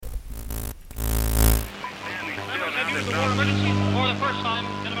emergency for the first time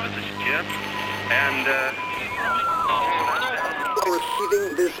in about... This is Jim, and,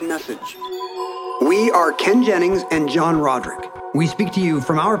 Receiving this message. We are Ken Jennings and John Roderick. We speak to you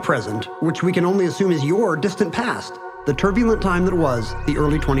from our present, which we can only assume is your distant past, the turbulent time that was the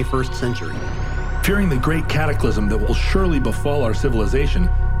early 21st century. Fearing the great cataclysm that will surely befall our civilization,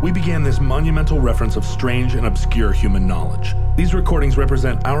 we began this monumental reference of strange and obscure human knowledge. These recordings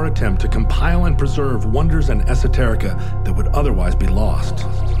represent our attempt to compile and preserve wonders and esoterica that would otherwise be lost.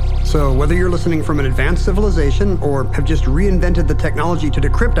 So whether you're listening from an advanced civilization or have just reinvented the technology to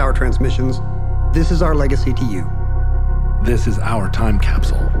decrypt our transmissions, this is our legacy to you. This is our time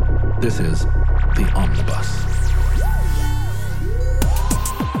capsule. This is the Omnibus.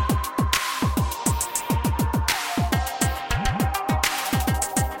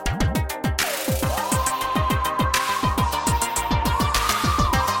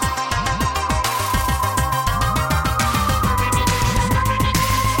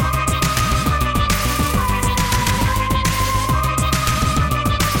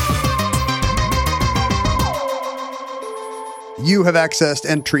 You have accessed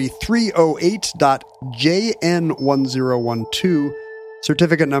entry 308.JN1012,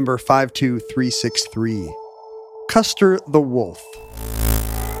 certificate number 52363. Custer the Wolf.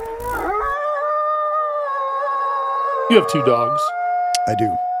 You have two dogs. I do.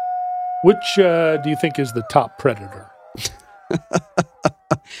 Which do you think is the top predator?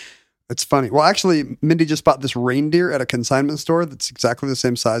 It's funny. Well, actually, Mindy just bought this reindeer at a consignment store that's exactly the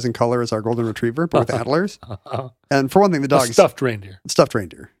same size and color as our golden retriever, but with antlers. And for one thing, the dog A stuffed reindeer. Stuffed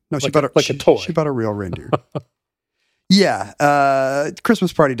reindeer. No, she bought a toy. She bought a real reindeer. Yeah,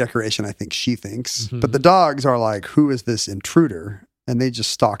 Christmas party decoration, I think she thinks. Mm-hmm. But the dogs are like, who is this intruder? And they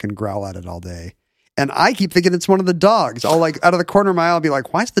just stalk and growl at it all day. And I keep thinking it's one of the dogs. I'll like, out of the corner of my eye, I'll be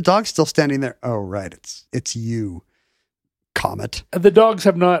like, why is the dog still standing there? Oh, right. It's you, Comet. The dogs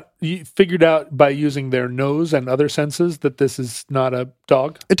have not figured out by using their nose and other senses that this is not a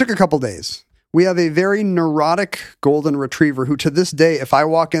dog? It took a couple days. We have a very neurotic golden retriever who, to this day, if I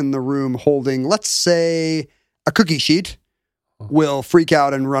walk in the room holding, let's say, a cookie sheet, will freak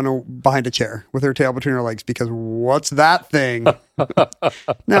out and run behind a chair with her tail between her legs because what's that thing?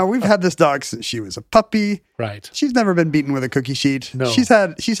 Now, we've had this dog since she was a puppy. Right. She's never been beaten with a cookie sheet. No. She's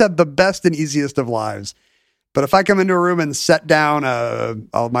had the best and easiest of lives. But if I come into a room and set down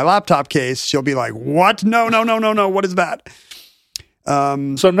my laptop case, she'll be like, what? No. What is that?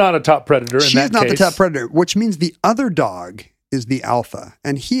 So not a top predator in that case. She's not the top predator, which means the other dog is the alpha.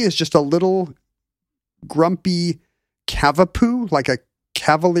 And he is just a little grumpy Cavapoo, like a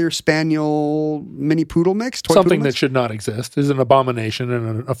Cavalier Spaniel mini poodle mix. Something that should not exist, is an abomination and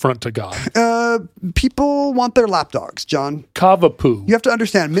an affront to God. People want their lap dogs, John. Cavapoo. You have to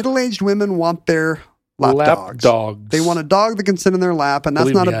understand, middle-aged women want their lap dogs. They want a dog that can sit in their lap, and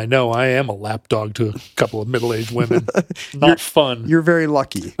that's Believe not me, I know. I am a lap dog to a couple of middle-aged women. Not fun. You're very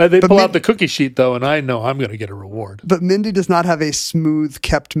lucky. They pull out the cookie sheet, though, and I know I'm going to get a reward. But Mindy does not have a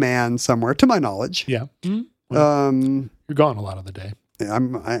smooth-kept man somewhere, to my knowledge. Yeah. Mm-hmm. You're gone a lot of the day. Yeah,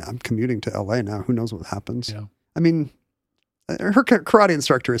 I'm commuting to LA now. Who knows what happens? Yeah. I mean, her karate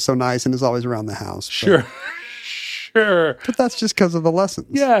instructor is so nice and is always around the house. Sure. But that's just because of the lessons.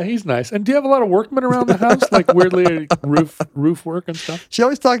 Yeah, he's nice. And do you have a lot of workmen around the house, like weirdly roof work and stuff? She's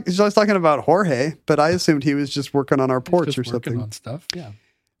always talking about Jorge, but I assumed he was just working on our porch or something. Working on stuff, yeah.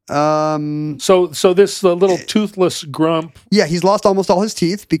 So this little toothless grump. Yeah, he's lost almost all his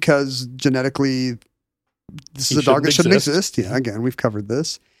teeth because genetically, this is a dog that shouldn't exist. Yeah, again, we've covered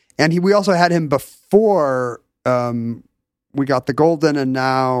this, and we also had him before. We got the golden, and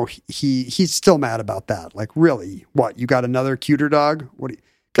now he's still mad about that. Like, really? What? You got another cuter dog? What?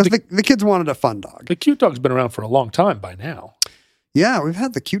 Because the kids wanted a fun dog. The cute dog's been around for a long time by now. Yeah, we've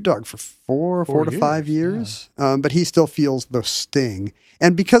had the cute dog for four to 5 years. Yeah. But he still feels the sting,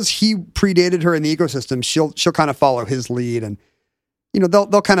 and because he predated her in the ecosystem, she'll kind of follow his lead, and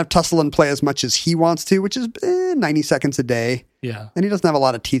they'll kind of tussle and play as much as he wants to, which is 90 seconds a day. Yeah, and he doesn't have a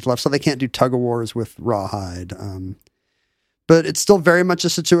lot of teeth left, so they can't do tug of wars with rawhide. But it's still very much a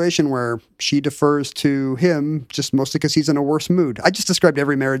situation where she defers to him just mostly because he's in a worse mood. I just described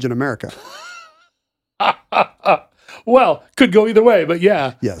every marriage in America. Well, could go either way, but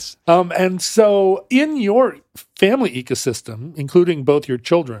yeah. Yes. And so in your family ecosystem, including both your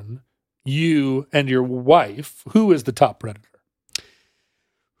children, you and your wife, who is the top predator?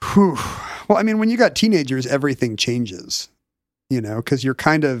 Whew. Well, I mean, when you got teenagers, everything changes, because you're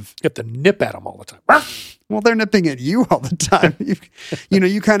kind of... You have to nip at them all the time. Well, they're nipping at you all the time.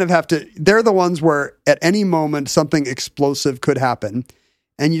 You kind of have to... They're the ones where at any moment something explosive could happen.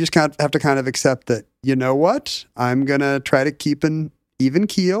 And you just have to kind of accept that, you know what? I'm going to try to keep an even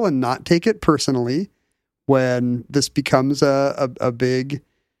keel and not take it personally when this becomes a big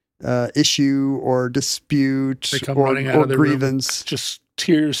issue or dispute or grievance. Just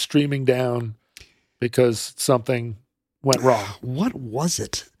tears streaming down because something went wrong. What was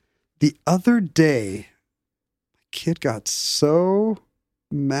it? The other day, my kid got so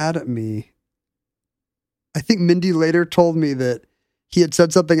mad at me. I think Mindy later told me that he had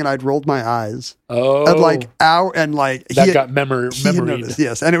said something and I'd rolled my eyes. Oh, and like ow, and like that got memoried.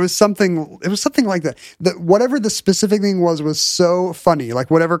 Yes, and it was something like that. Whatever the specific thing was so funny.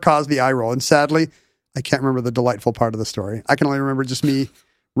 Like whatever caused the eye roll. And sadly, I can't remember the delightful part of the story. I can only remember just me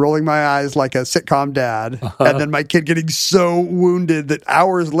rolling my eyes like a sitcom dad, and then my kid getting so wounded that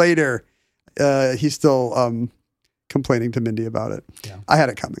hours later, he's still complaining to Mindy about it. Yeah. I had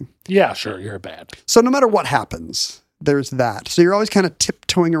it coming. Yeah, sure, you're bad. So no matter what happens, there's that. So you're always kind of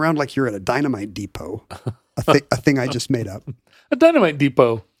tiptoeing around like you're at a dynamite depot, a thing I just made up. A dynamite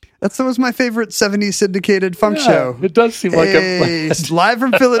depot. That was my favorite 70s syndicated funk show. It does seem like it's live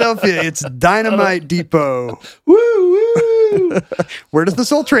from Philadelphia. It's Dynamite Depot. Woo, woo. Where does the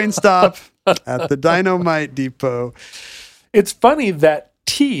Soul Train stop? At the Dynamite Depot. It's funny that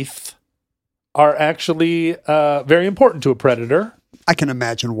teeth are actually very important to a predator. I can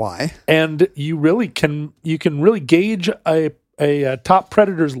imagine why. And you can really gauge a top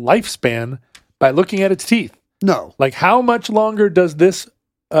predator's lifespan by looking at its teeth. No. Like how much longer does this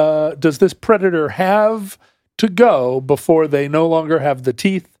predator have to go before they no longer have the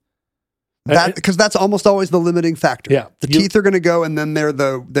teeth? Because that's almost always the limiting factor. Yeah, the teeth are going to go, and then they're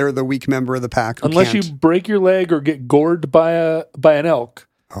the weak member of the pack. Unless you break your leg or get gored by an elk,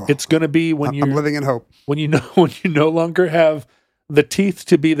 it's going to be when I'm living in hope. When you no longer have the teeth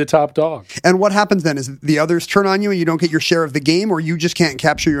to be the top dog. And what happens then is the others turn on you and you don't get your share of the game, or you just can't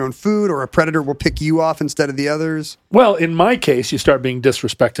capture your own food, or a predator will pick you off instead of the others. Well, in my case, you start being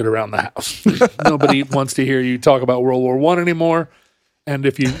disrespected around the house. Nobody wants to hear you talk about World War I anymore. And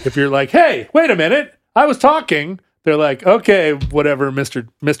if you're like, hey, wait a minute, I was talking, they're like, okay, whatever,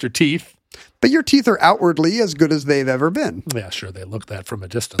 Mr. Teeth. But your teeth are outwardly as good as they've ever been. Yeah, sure, they look that from a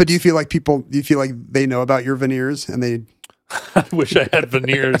distance. But do you feel like they know about your veneers and they... I wish I had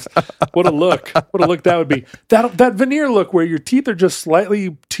veneers. What a look that would be. That veneer look where your teeth are just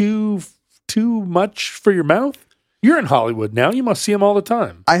slightly too much for your mouth. You're in Hollywood now. You must see them all the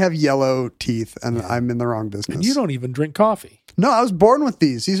time. I have yellow teeth and I'm in the wrong business. And you don't even drink coffee. No, I was born with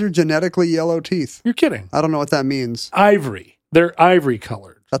these. These are genetically yellow teeth. You're kidding. I don't know what that means. Ivory. They're ivory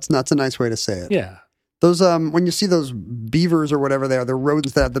colored. That's a nice way to say it. Yeah. Those when you see those beavers or whatever they are, they're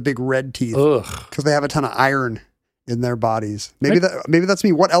rodents that have the big red teeth. Ugh. Because they have a ton of iron in their bodies. Maybe that's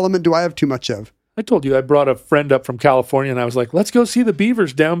me. What element do I have too much of? I told you I brought a friend up from California and I was like, let's go see the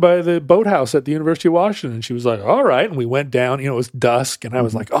beavers down by the boathouse at the University of Washington. And she was like, all right. And we went down, it was dusk. And I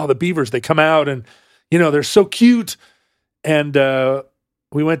was like, oh, the beavers, they come out and, they're so cute. And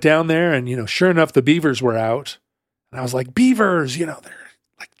we went down there and, sure enough, the beavers were out. And I was like, beavers, they're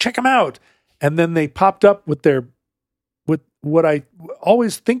like, check them out. And then they popped up with what I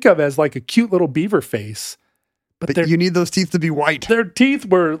always think of as like a cute little beaver face. But you need those teeth to be white. Their teeth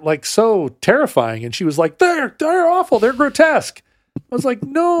were like so terrifying. And she was like, they're awful. They're grotesque. I was like,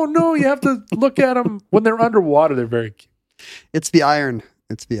 no, you have to look at them when they're underwater. They're very cute. It's the iron.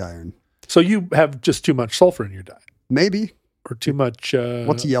 So you have just too much sulfur in your diet. Maybe. Or too much.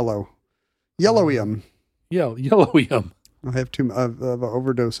 What's yellow? Yellowium. Yeah, yellowium. I have an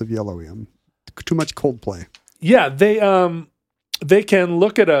overdose of yellowium. Too much Coldplay. Yeah, they can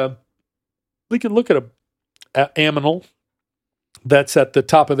look at a aminal that's at the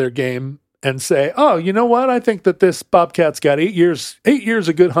top of their game and say, oh, you know what? I think that this bobcat's got 8 years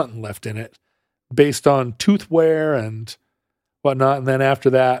of good hunting left in it based on tooth wear and whatnot. And then after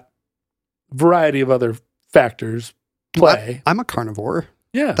that, variety of other factors play. I'm a carnivore.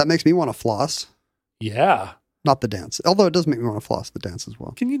 Yeah. That makes me want to floss. Yeah. Not the dance. Although it does make me want to floss the dance as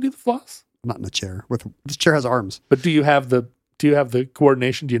well. Can you do the floss? Not in a chair. This chair has arms. But do you have the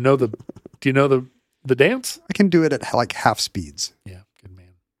coordination? Do you know the dance? I can do it at like half speeds. Yeah, good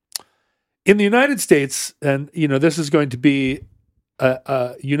man. In the United States, and this is going to be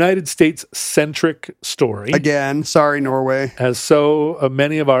a United States centric story. Again, sorry, Norway. As so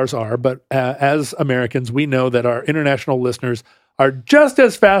many of ours are, but as Americans, we know that our international listeners are just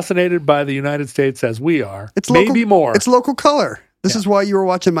as fascinated by the United States as we are. It's maybe more. It's local color. This is why you were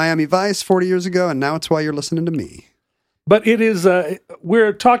watching Miami Vice 40 years ago, and now it's why you're listening to me. But it is,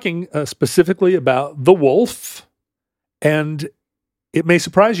 we're talking specifically about the wolf, and it may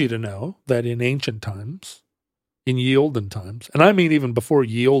surprise you to know that in ancient times, in ye olden times. And I mean even before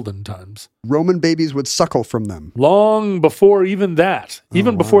ye olden times. Roman babies would suckle from them. Long before even that,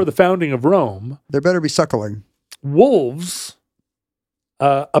 even before the founding of Rome, There better be suckling. wolves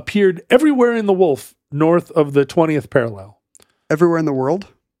appeared everywhere in the wolf north of the 20th parallel. Everywhere in the world?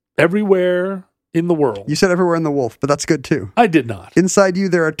 Everywhere in the world. You said everywhere in the wolf, but that's good too. I did not. Inside you,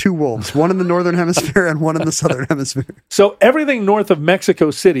 there are two wolves, one in the northern hemisphere and one in the southern hemisphere. So everything north of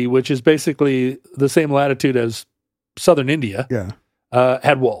Mexico City, which is basically the same latitude as southern India, Yeah.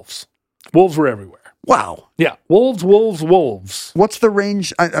 had wolves. Wolves were everywhere. Wow. Yeah, wolves. What's the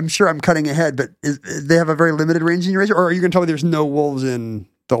range? I'm sure I'm cutting ahead, but they have a very limited range in Eurasia? Or are you going to tell me there's no wolves in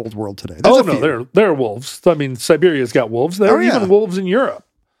the old world today? There's a few. there are wolves. I mean, Siberia's got wolves. There are even wolves in Europe.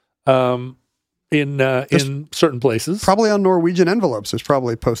 In certain places. Probably on Norwegian envelopes, there's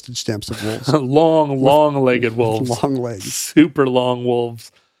probably postage stamps of wolves. long-legged wolves. Long legs. Super long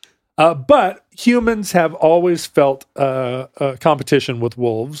wolves. But humans have always felt a competition with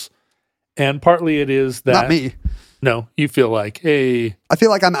wolves. And partly it is that... Not me. No, you feel like, hey... I feel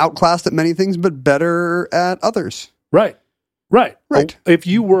like I'm outclassed at many things, but better at others. Right. If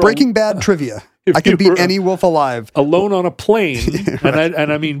you were... Breaking Bad trivia. I can beat any wolf alive. Alone on a plane, Right.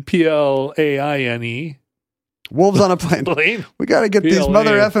 and I mean PLAINE. Wolves on a plane. We got to get these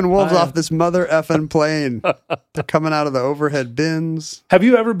mother effing wolves off this mother effing plane. They're coming out of the overhead bins. Have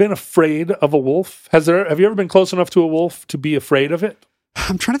you ever been afraid of a wolf? Have you ever been close enough to a wolf to be afraid of it?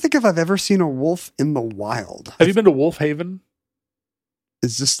 I'm trying to think if I've ever seen a wolf in the wild. Have you been to Wolf Haven?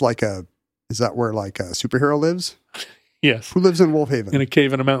 Is that where like a superhero lives? Yes. Who lives in Wolf Haven? In a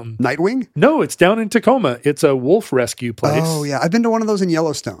cave in a mountain. Nightwing? No, it's down in Tacoma. It's a wolf rescue place. Oh, yeah. I've been to one of those in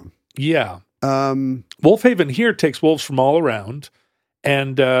Yellowstone. Yeah. Wolf Haven here takes wolves from all around,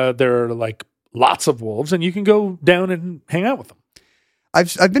 and there are like lots of wolves, and you can go down and hang out with them.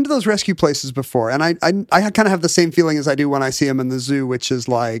 I've been to those rescue places before, and I kind of have the same feeling as I do when I see them in the zoo, which is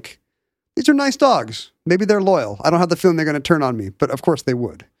like, these are nice dogs. Maybe they're loyal. I don't have the feeling they're going to turn on me, but of course they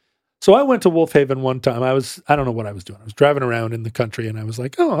would. So I went to Wolf Haven one time. I don't know what I was doing. I was driving around in the country, and I was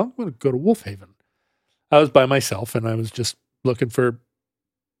like, oh, I'm going to go to Wolf Haven. I was by myself, and I was just looking for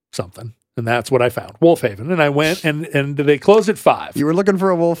something. And that's what I found, Wolf Haven. And I went, and they closed at 5. You were looking for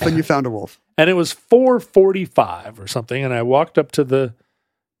a wolf, and you found a wolf. And it was 4:45 or something. And I walked up to the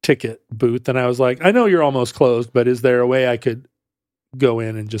ticket booth, and I was like, I know you're almost closed, but is there a way I could go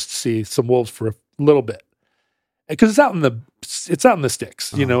in and just see some wolves for a little bit? Because it's out in the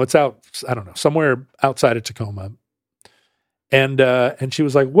sticks, you know, it's out, I don't know, somewhere outside of Tacoma. And she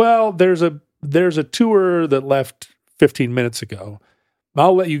was like, well, there's a tour that left 15 minutes ago.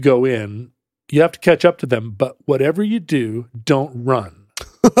 I'll let you go in. You have to catch up to them, but whatever you do, don't run.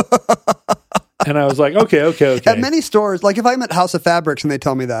 And I was like, okay. At many stores, like if I'm at House of Fabrics and they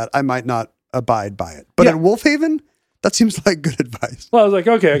tell me that, I might not abide by it. But at Wolf Haven, that seems like good advice. Well, I was like,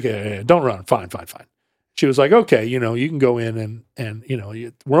 okay, don't run. Fine. She was like, okay, you know, you can go in and you know,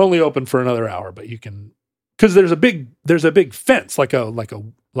 we're only open for another hour, but you can, because there's a big fence, like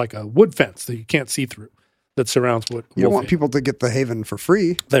a wood fence that you can't see through that surrounds Wolf You don't want Haven. people to get the Haven for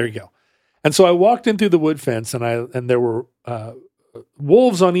free. There you go. And so I walked in through the wood fence, and there were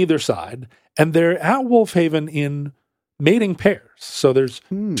wolves on either side, and they're at Wolf Haven in mating pairs. So there's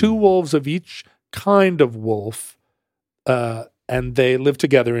 2 wolves of each kind of wolf, and they live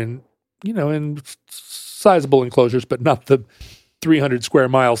together in sizable enclosures, but not the 300 square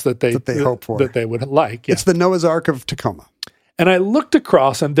miles that they hope for, that they would like. Yeah. It's the Noah's Ark of Tacoma. And I looked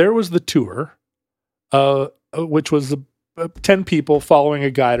across, and there was the tour, which was 10 people following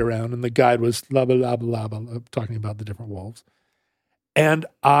a guide around, and the guide was blah, blah, blah, blah, blah, talking about the different wolves. And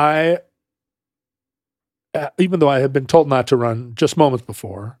I, even though I had been told not to run just moments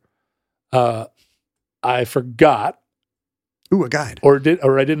before, I forgot. Ooh, a guide. Or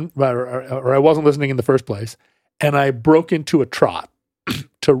I wasn't listening in the first place, and I broke into a trot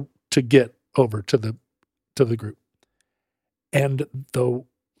to get over to the group. And the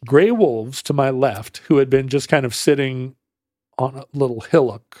gray wolves to my left, who had been just kind of sitting on a little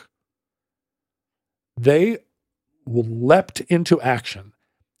hillock, they leapt into action.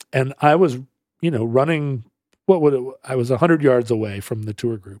 And I was, running, I was 100 yards away from the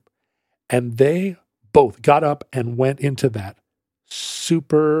tour group. And they both got up and went into that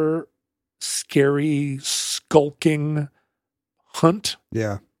super scary, skulking hunt.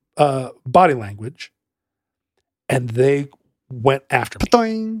 Yeah. Body language. And they went after me.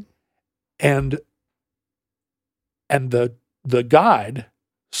 Ba-doing. And the guide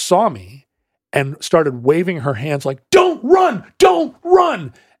saw me and started waving her hands like, don't run.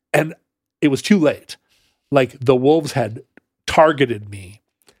 And it was too late. Like the wolves had targeted me,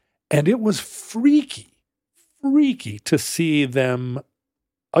 and it was freaky. freaky to see them,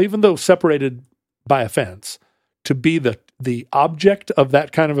 even though separated by a fence, to be the object of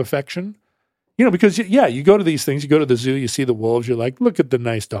that kind of affection. You know, because you go to these things, you go to the zoo, you see the wolves, you're like, look at the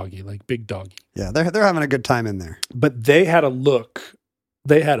nice doggy, like big doggy. Yeah, they're having a good time in there. But they had a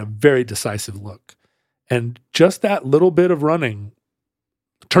very decisive look. And just that little bit of running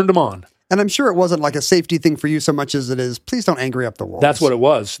turned them on. And I'm sure it wasn't like a safety thing for you so much as it is, please don't angry up the wolves. That's what it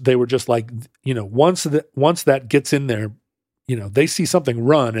was. They were just like, you know, once that gets in there, you know, they see something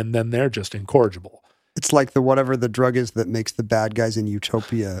run and then they're just incorrigible. It's like whatever the drug is that makes the bad guys in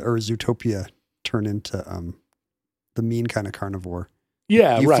Utopia or Zootopia turn into the mean kind of carnivore.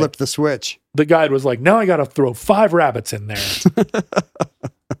 Yeah, you right. flipped the switch. The guide was like, now I got to throw 5 rabbits in there.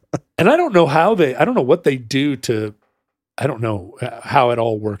 And I don't know what they do I don't know how it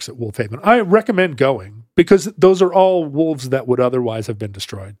all works at Wolf Haven. I recommend going because those are all wolves that would otherwise have been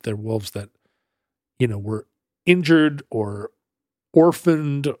destroyed. They're wolves that, you know, were injured or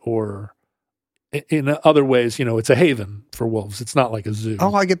orphaned or in other ways, you know, it's a haven for wolves. It's not like a zoo.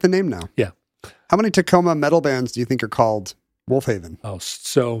 Oh, I get the name now. Yeah. How many Tacoma metal bands do you think are called Wolf Haven? Oh,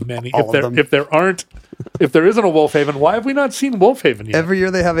 so many. All of them. If there isn't a Wolf Haven, why have we not seen Wolf Haven yet? Every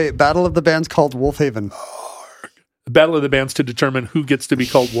year they have a battle of the bands called Wolf Haven. Battle of the bands to determine who gets to be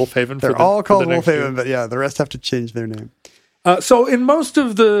called Wolf Haven. They're all called Wolf Haven, but yeah, the rest have to change their name. So in most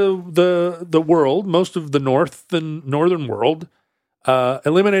of the world, most of the northern world,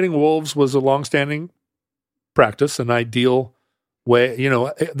 eliminating wolves was a longstanding practice, an ideal way. You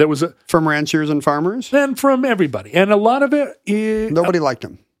know, there was from ranchers and farmers, and from everybody, and a lot of it. Nobody liked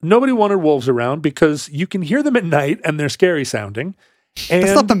them. Nobody wanted wolves around because you can hear them at night and they're scary sounding. And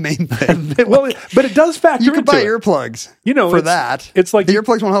that's not the main thing. Well, but it does factor into it. You can buy earplugs, you know, for that. It's like the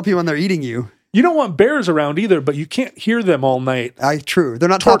earplugs won't help you when they're eating you. You don't want bears around either, but you can't hear them all night. True. They're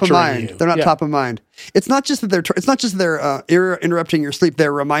not top of mind. You. They're not top of mind. It's not just that they're interrupting your sleep.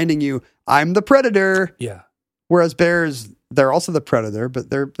 They're reminding you, I'm the predator. Yeah. Whereas bears, they're also the predator, but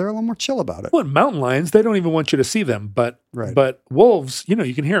they're a little more chill about it. Well, mountain lions, they don't even want you to see them, but wolves, you know,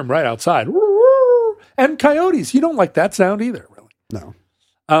 you can hear them right outside. And coyotes, you don't like that sound either, really. No.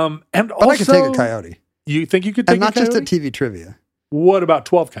 But also, I could take a coyote. You think you could take a coyote? And not just at TV trivia. What about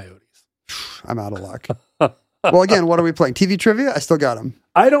 12 coyotes? I'm out of luck. Well, again, what are we playing? TV trivia? I still got them.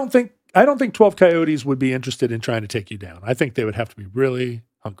 I don't think 12 coyotes would be interested in trying to take you down. I think they would have to be really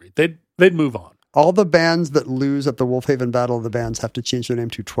hungry. They'd move on. All the bands that lose at the Wolf Haven Battle of the Bands have to change their name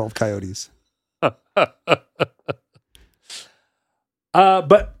to 12 Coyotes.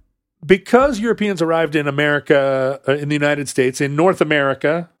 But because Europeans arrived in America, in the United States, in North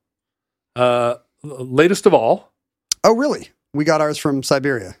America, latest of all. Oh, really? We got ours from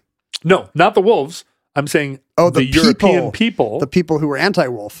Siberia. No, not the wolves. I'm saying the European people. The people who were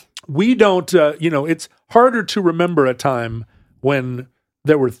anti-wolf. We don't, it's harder to remember a time when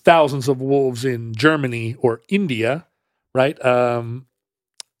there were thousands of wolves in Germany or India, right?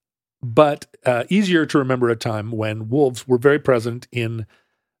 But easier to remember a time when wolves were very present in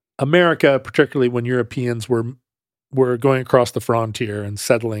America, particularly when Europeans were going across the frontier and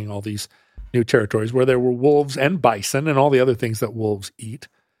settling all these new territories where there were wolves and bison and all the other things that wolves eat.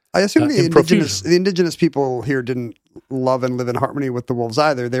 I assume the indigenous people here didn't love and live in harmony with the wolves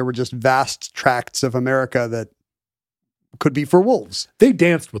either. They were just vast tracts of America that could be for wolves. They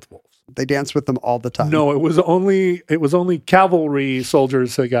danced with wolves. They danced with them all the time. No, it was only cavalry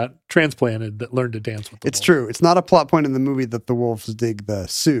soldiers that got transplanted that learned to dance with the wolves. It's true. It's not a plot point in the movie that the wolves dig the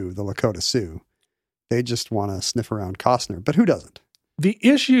Sioux, the Lakota Sioux. They just want to sniff around Costner, but who doesn't? The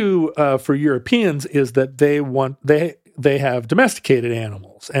issue for Europeans is that they have domesticated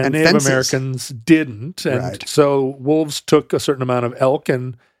animals, and Native fences. Americans didn't, and so wolves took a certain amount of elk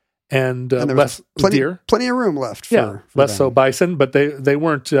and less deer. Plenty of room left. For less them. so bison, but they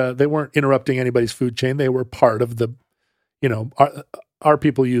weren't interrupting anybody's food chain. They were part of the, our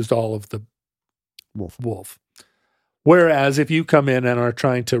people used all of the wolf. Whereas if you come in and are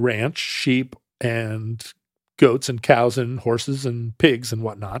trying to ranch sheep and goats and cows and horses and pigs and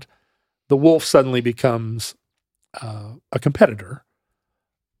whatnot, the wolf suddenly becomes a competitor,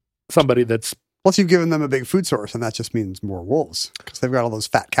 somebody that's... Plus, you've given them a big food source, and that just means more wolves because they've got all those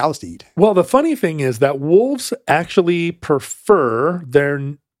fat cows to eat. Well, the funny thing is that wolves actually prefer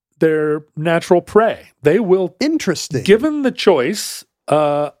their natural prey. They will... Interesting. Given the choice,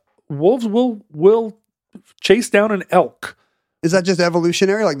 wolves will chase down an elk. Is that just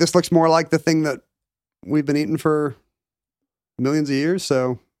evolutionary? Like, this looks more like the thing that we've been eating for millions of years,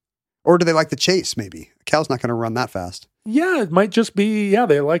 so... Or do they like the chase, maybe? A cow's not going to run that fast. Yeah, it might just be,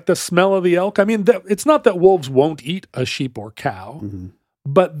 they like the smell of the elk. I mean, it's not that wolves won't eat a sheep or cow,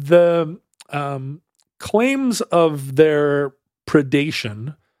 but the claims of their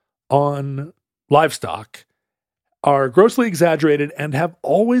predation on livestock are grossly exaggerated and have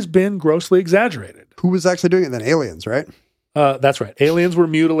always been grossly exaggerated. Who was actually doing it then? Aliens, right? That's right. Aliens were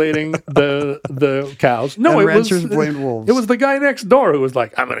mutilating the cows. No, And it ranchers was blamed wolves. It was the guy next door who was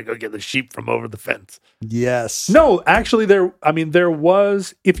like, "I'm going to go get the sheep from over the fence." Yes. No, actually, there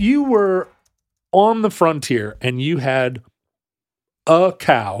was. If you were on the frontier and you had a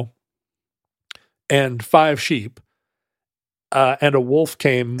cow and 5 sheep, and a wolf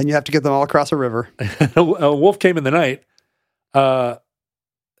came, And you have to get them all across a river. a wolf came in the night,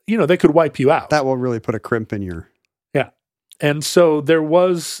 they could wipe you out. That will really put a crimp in your... And so there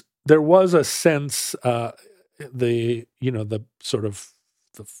was a sense, that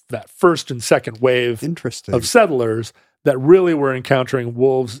first and second wave Interesting. of settlers that really were encountering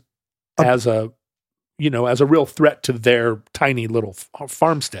wolves as a real threat to their tiny little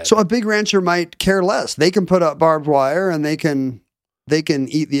farmstead. So a big rancher might care less. They can put up barbed wire and they can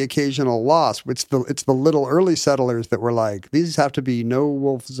eat the occasional loss. It's the little early settlers that were like, these have to be no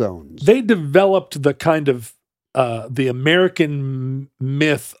wolf zones. They developed the kind of the American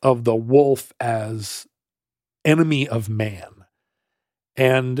myth of the wolf as enemy of man.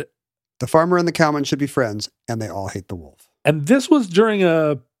 And The farmer and the cowman should be friends, and they all hate the wolf. And this was during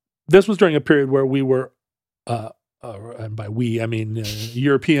a period where we were, and by we I mean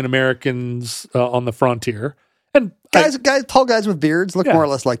European Americans on the frontier, and Guys, tall guys with beards look more or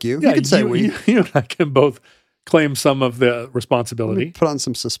less like you. You could say we. You and I can both claim some of the Let me responsibility. put on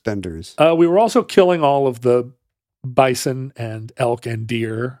some suspenders. We were also killing all of the bison and elk and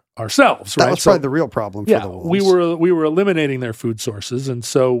deer ourselves. That right? was probably the real problem for the wolves. we were eliminating their food sources, and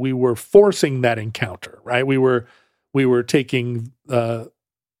so we were forcing that encounter. Right, we were taking we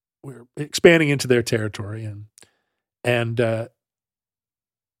were expanding into their territory, and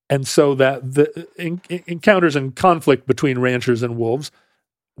so that the encounters and conflict between ranchers and wolves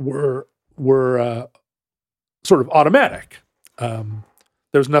were sort of automatic.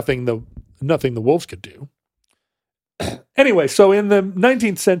 There's nothing the wolves could do. Anyway, so in the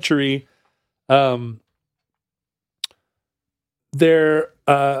 19th century, it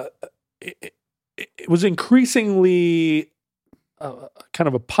was increasingly kind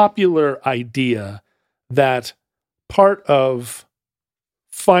of a popular idea that part of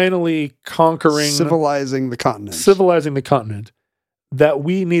finally civilizing the continent, that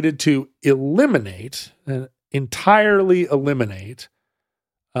we needed to entirely eliminate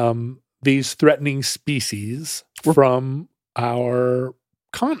these threatening species from our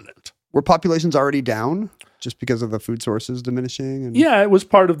continent. Were populations already down just because of the food sources diminishing? And... Yeah, it was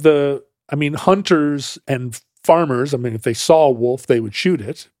part of hunters and farmers. I mean, if they saw a wolf, they would shoot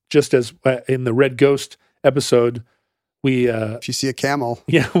it. Just as in the Red Ghost episode, if you see a camel,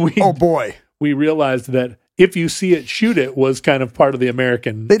 oh boy, we realized that if you see it, shoot it was kind of part of the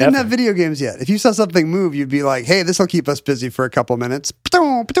American. They didn't ethic. have video games yet. If you saw something move, you'd be like, "Hey, this will keep us busy for a couple minutes." But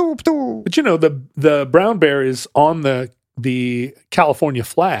the brown bear is on the California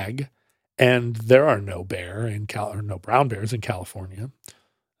flag, and there are no no brown bears in California.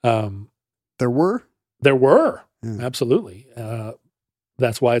 There were absolutely.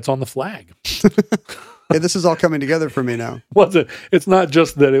 That's why it's on the flag. Hey, this is all coming together for me now. It's not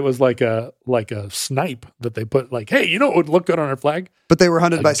just that it was like a snipe that they put like, hey, what would look good on our flag? But they were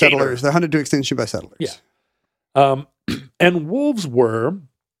hunted by gator. settlers. They're hunted to extinction by settlers. Yeah. And wolves were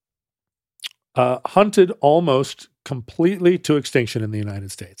hunted almost completely to extinction in the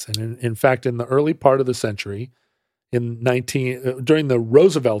United States. And in fact, in the early part of the century, during the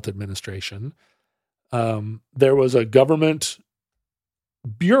Roosevelt administration, there was a government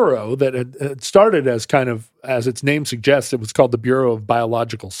bureau that had started as kind of, as its name suggests, it was called the Bureau of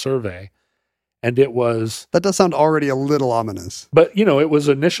Biological Survey. And it was... That does sound already a little ominous. But, it was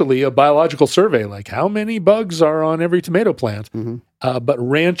initially a biological survey, like how many bugs are on every tomato plant. Mm-hmm. But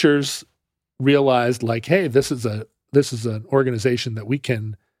ranchers realized like, hey, this is an organization that we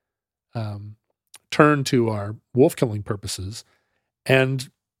can turn to our wolf killing purposes.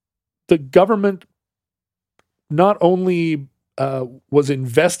 And the government not only was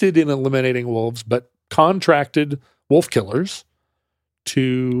invested in eliminating wolves, but contracted wolf killers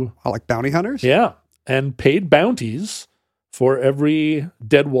to... like bounty hunters? Yeah, and paid bounties for every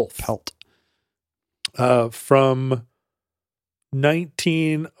dead wolf. Pelt. From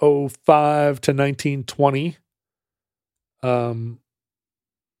 1905 to 1920.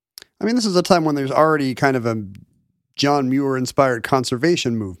 This is a time when there's already kind of a John Muir-inspired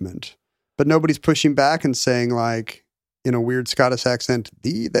conservation movement, but nobody's pushing back and saying like, in a weird Scottish accent,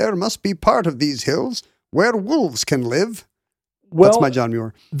 there must be part of these hills where wolves can live. Well, that's my John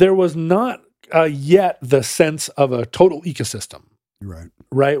Muir. There was not yet the sense of a total ecosystem,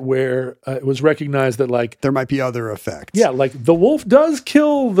 Right. where it was recognized that, like, There might be other effects. yeah, like the wolf does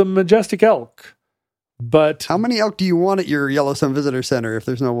kill the majestic elk, but How many elk do you want at your Yellowstone Visitor Center if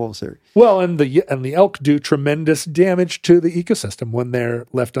there's no wolves here? well, and the elk do tremendous damage to the ecosystem when they're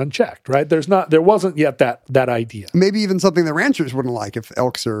left unchecked, right? There wasn't yet that idea. Maybe even something the ranchers wouldn't like if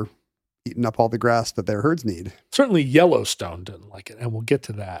elks are eating up all the grass that their herds need. Certainly Yellowstone didn't like it, and we'll get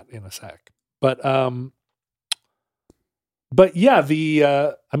to that in a sec. But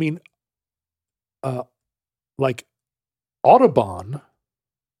yeah, like Audubon,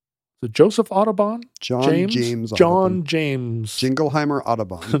 the Joseph Audubon, John James Jingleheimer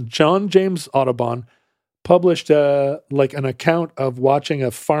Audubon. John James Audubon published like an account of watching a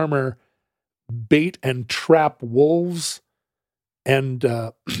farmer bait and trap wolves and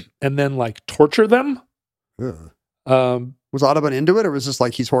then like torture them. Ugh. Was Audubon into it, or was just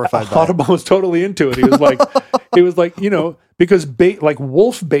like he's horrified by Audubon was totally into it. He was like, because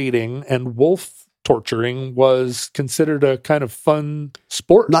wolf baiting and wolf torturing was considered a kind of fun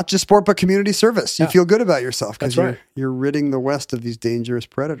sport. Not just sport, but community service. You feel good about yourself because That's right. you're ridding the West of these dangerous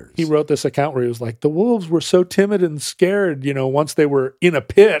predators. He wrote this account where he was like, the wolves were so timid and scared, once they were in a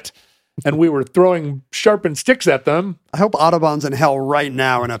pit and we were throwing sharpened sticks at them. I hope Audubon's in hell right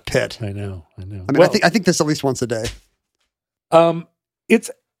now in a pit. I know. I mean, I think this at least once a day.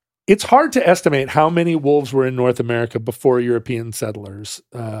 It's hard to estimate how many wolves were in North America before European settlers.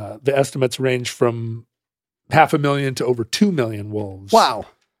 The estimates range from 500,000 to over 2 million wolves. Wow.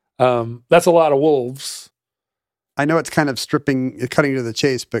 That's a lot of wolves. I know it's kind of cutting to the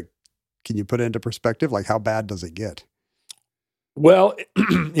chase, but can you put it into perspective? Like, how bad does it get? Well,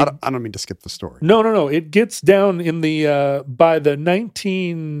 I don't mean to skip the story. No. It gets down in the, by the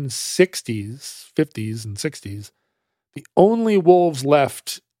 1960s, 50s and 60s, the only wolves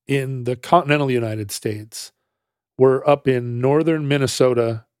left in the continental United States were up in northern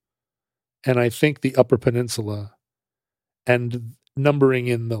Minnesota and I think the Upper Peninsula, and numbering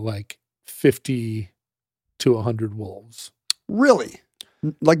in the 50 to 100 wolves. Really?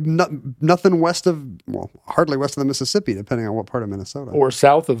 Like nothing hardly west of the Mississippi, depending on what part of Minnesota. Or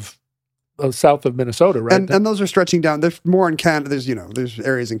south of Minnesota, right? And those are stretching down. There's more in Canada. There's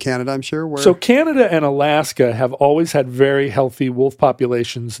areas in Canada, I'm sure. Where... So Canada and Alaska have always had very healthy wolf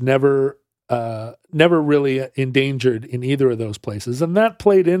populations, never really endangered in either of those places. And that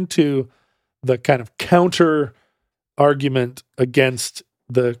played into the kind of counter argument against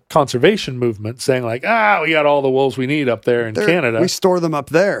the conservation movement, saying like, we got all the wolves we need up there in Canada. We store them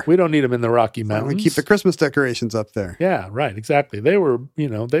up there. We don't need them in the Rocky Mountains. We keep the Christmas decorations up there. Yeah, right. Exactly. They were.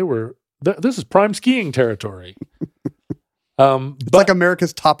 This is prime skiing territory. It's like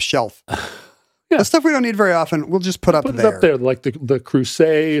America's top shelf. Yeah. The stuff we don't need very often, we'll just put there. It up there, like the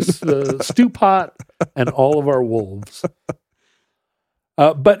Crusades, the stew pot, and all of our wolves.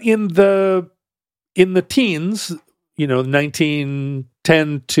 But in the teens,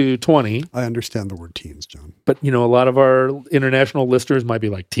 1910 to 20. I understand the word teens, John. But a lot of our international listeners might be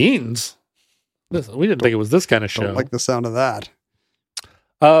like, teens? We didn't think it was this kind of show. Don't like the sound of that.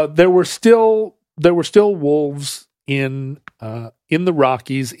 There were still wolves in the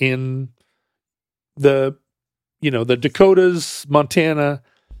Rockies, in the Dakotas, Montana,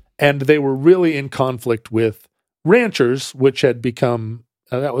 and they were really in conflict with ranchers, which had become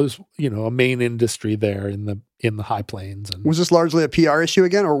that was a main industry there in the high plains. And was this largely a PR issue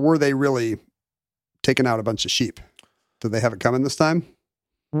again, or were they really taking out a bunch of sheep? Did they have it coming this time?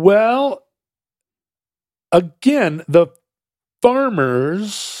 Well, again, the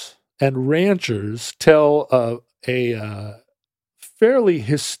farmers and ranchers tell a fairly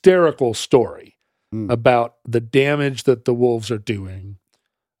hysterical story about the damage that the wolves are doing.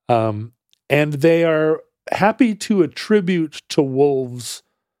 And they are happy to attribute to wolves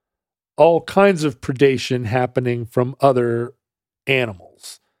all kinds of predation happening from other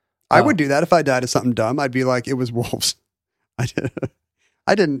animals. I would do that if I died of something dumb. I'd be like, it was wolves. I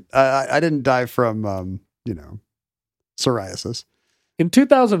didn't die from, psoriasis. In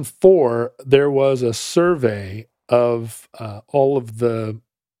 2004, there was a survey of all of the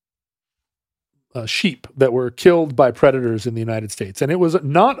sheep that were killed by predators in the United States. And it was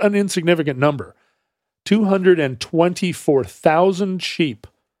not an insignificant number. 224,000 sheep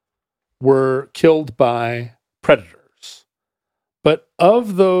were killed by predators. But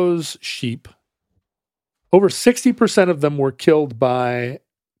of those sheep, over 60% of them were killed by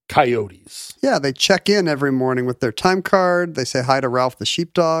coyotes. Yeah, they check in every morning with their time card. They say hi to Ralph the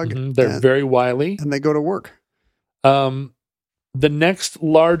sheepdog. Mm-hmm. They're very wily. And they go to work. The next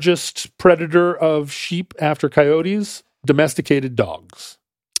largest predator of sheep after coyotes, domesticated dogs.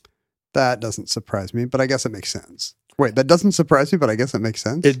 That doesn't surprise me, but I guess it makes sense. Wait, that doesn't surprise me, but I guess it makes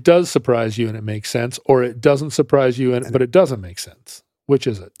sense. It does surprise you and it makes sense, or it doesn't surprise you but it doesn't make sense. Which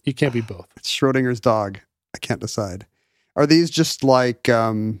is it? You can't be both. It's Schrodinger's dog. I can't decide. Are these just like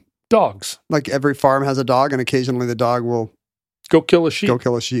dogs? Like every farm has a dog, and occasionally the dog will go kill a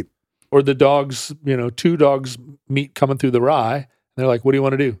sheep. Or the dogs, two dogs meet coming through the rye. And they're like, "What do you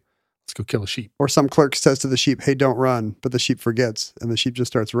want to do? Let's go kill a sheep." Or some clerk says to the sheep, "Hey, don't run," but the sheep forgets, and the sheep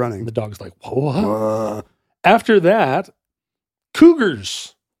just starts running. And the dog's like, "What?" After that,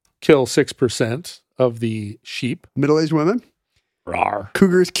 cougars kill 6% of the sheep. Middle-aged women. Rawr.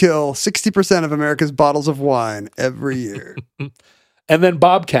 Cougars kill 60% of America's bottles of wine every year. And then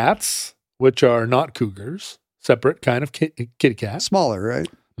bobcats, which are not cougars, separate kind of kitty cat. Smaller, right?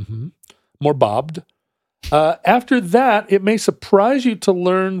 Mm-hmm. More bobbed. After that, it may surprise you to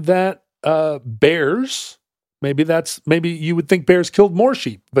learn that bears, maybe you would think bears killed more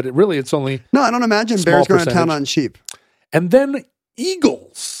sheep, but it's only No, I don't imagine bears going to town on sheep. And then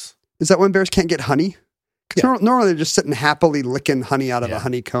eagles. Is that when bears can't get honey? Yeah. Normally they're just sitting happily licking honey out of a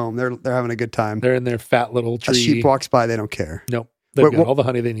honeycomb. They're having a good time. They're in their fat little tree. A sheep walks by, they don't care. Nope. They've got all the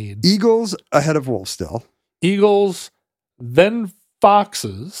honey they need. Eagles ahead of wolves still. Eagles, then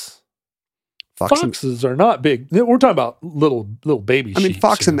foxes. Foxes are not big. We're talking about little baby sheep. I mean,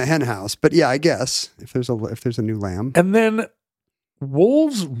 fox in the hen house, but yeah, I guess if there's a new lamb. And then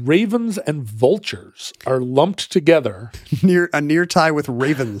wolves, ravens, and vultures are lumped together. A near tie with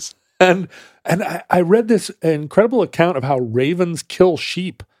ravens. And I read this incredible account of how ravens kill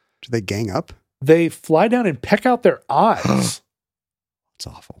sheep. Do they gang up? They fly down and peck out their eyes. It's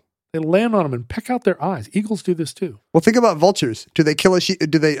awful. They land on them and peck out their eyes. Eagles do this too. Well, think about vultures. Do they kill a sheep?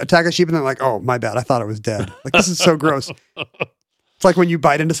 Do they attack a sheep and they're like, "Oh, my bad. I thought it was dead." Like, this is so gross. It's like when you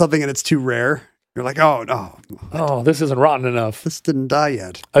bite into something and it's too rare. You're like, "Oh, no. Oh, this isn't rotten enough. This didn't die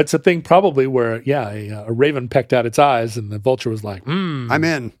yet." It's a thing probably where, a raven pecked out its eyes and the vulture was like, I'm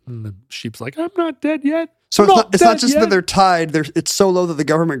in. And the sheep's like, "I'm not dead yet." So it's not just that they're tied. It's so low that the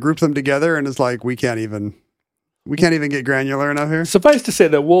government groups them together and is like, we can't even get granular enough here. Suffice to say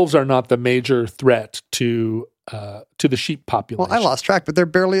that wolves are not the major threat to the sheep population. Well, I lost track, but they're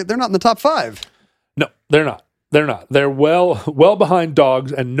not in the top 5. No, they're not. They're not. They're well behind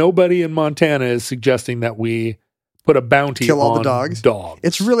dogs, and nobody in Montana is suggesting that we put a bounty kill all on the dogs. dogs.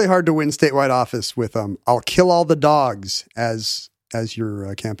 It's really hard to win statewide office with "I'll kill all the dogs" as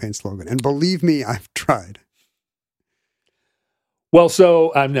your campaign slogan. And believe me, I've tried. Well,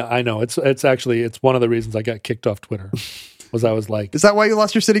 so I know it's one of the reasons I got kicked off Twitter. I was like, is that why you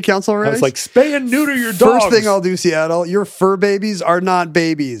lost your city council race? I was like, spay and neuter your dogs. First thing I'll do, Seattle, your fur babies are not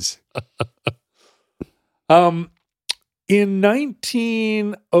babies. In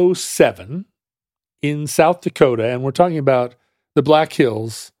 1907, in South Dakota, and we're talking about the Black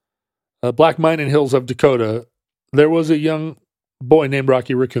Hills, Black Mining Hills of Dakota, there was a young boy named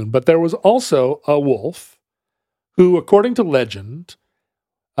Rocky Raccoon, but there was also a wolf who, according to legend,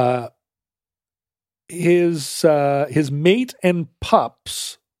 his mate and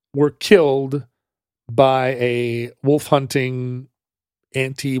pups were killed by a wolf hunting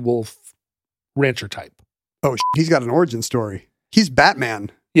anti-wolf rancher type. Oh, he's got an origin story. He's Batman.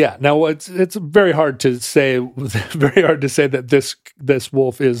 Yeah. Now it's very hard to say that this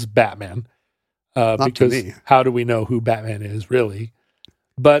wolf is Batman. Because how do we know who Batman is really?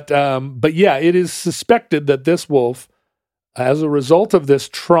 But yeah, it is suspected that this wolf, as a result of this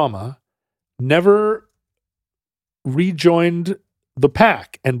trauma, never rejoined the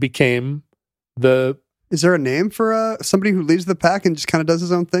pack and became the. Is there a name for somebody who leaves the pack and just kind of does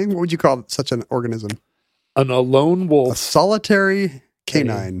his own thing? What would you call such an organism? A lone wolf. A solitary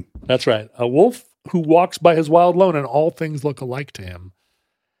canine. That's right. A wolf who walks by his wild lone and all things look alike to him.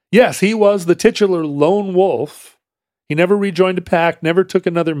 Yes, he was the titular lone wolf. He never rejoined a pack, never took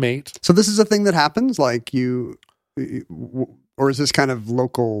another mate. So this is a thing that happens? Like or is this kind of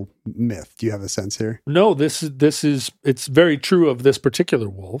local myth? Do you have a sense here? No, it's very true of this particular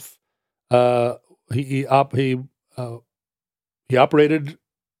wolf. He operated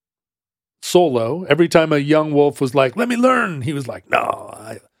solo. Every time a young wolf was like, "Let me learn," he was like, "No,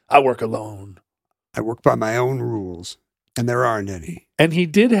 I work alone. I work by my own rules, and there aren't any." And he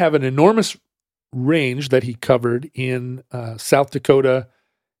did have an enormous range that he covered in South Dakota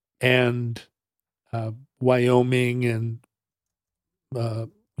and Wyoming and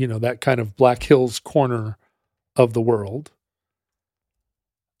that kind of Black Hills corner of the world.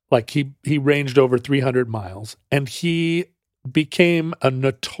 Like he ranged over 300 miles, and he became a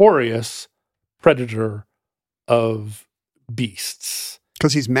notorious predator of beasts.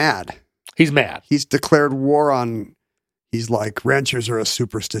 Because he's mad. He's mad. He's declared war on He's like, ranchers are a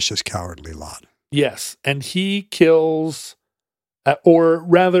superstitious, cowardly lot. Yes. And he kills, or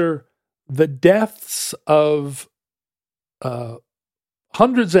rather, the deaths of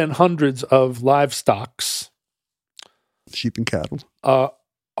hundreds and hundreds of livestocks, sheep and cattle,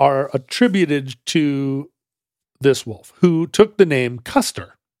 are attributed to this wolf, who took the name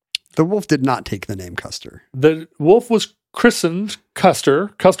Custer. The wolf did not take the name Custer. The wolf was christened Custer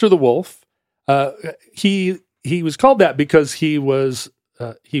the wolf. He was called that because he was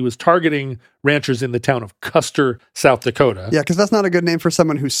targeting ranchers in the town of Custer, South Dakota. Yeah, because that's not a good name for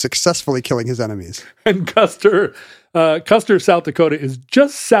someone who's successfully killing his enemies. And Custer, South Dakota is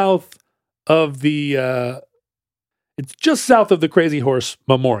just south of the Crazy Horse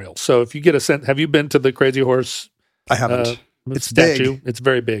Memorial. So if you get a sense, have you been to the Crazy Horse? I haven't. It's statue. big. It's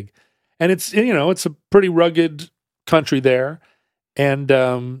very big, and it's a pretty rugged country there. And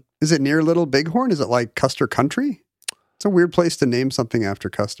is it near Little Bighorn? Is it like Custer Country? It's a weird place to name something after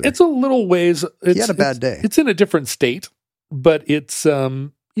Custer. It's a little ways. He had a bad day. It's in a different state, but it's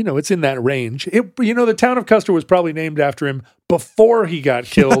it's in that range. The town of Custer was probably named after him before he got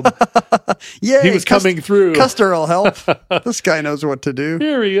killed. Yeah, he was coming through. Custer will help. This guy knows what to do.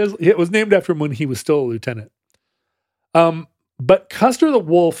 Here he is. It was named after him when he was still a lieutenant. But Custer the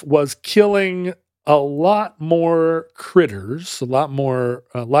wolf was killing a lot more critters, a lot more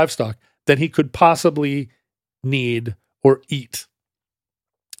livestock than he could possibly need or eat.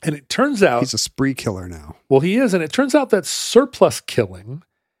 And it turns out he's a spree killer now. Well, he is. And it turns out that surplus killing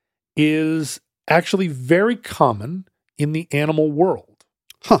is actually very common in the animal world.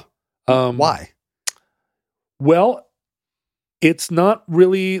 Huh. Why? Well, it's not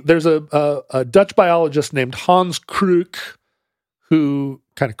really. There's a Dutch biologist named Hans Kruk who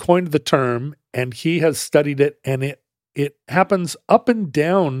kind of coined the term, and he has studied it, and it happens up and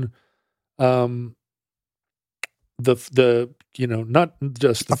down the not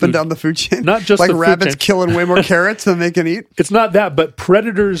just the up and down the food chain, not just like the rabbits killing way more carrots than they can eat. It's not that, but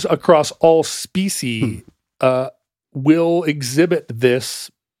predators across all species will exhibit this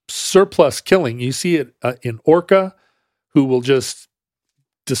surplus killing. You see it in orca, who will just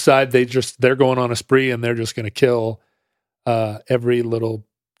decide they're going on a spree and they're just going to kill every little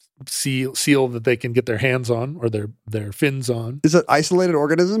seal that they can get their hands on or their fins on. Is it isolated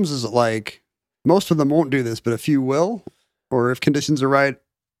organisms? Is it like most of them won't do this, but a few will? Or if conditions are right,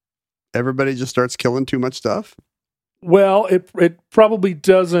 everybody just starts killing too much stuff? Well, it probably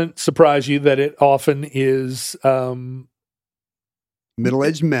doesn't surprise you that it often is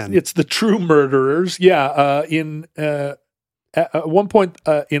middle-aged men. It's the true murderers. Yeah. At one point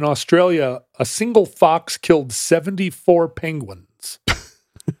in Australia, a single fox killed 74 penguins.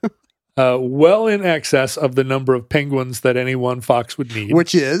 Well in excess of the number of penguins that any one fox would need.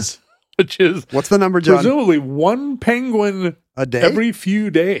 Which is what's the number, John? Presumably one penguin a day, every few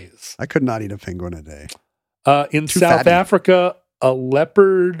days. I could not eat a penguin a day. In South Africa, a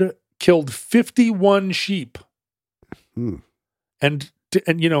leopard killed 51 sheep, and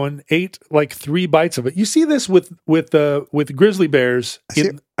ate like 3 bites of it. You see this with grizzly bears.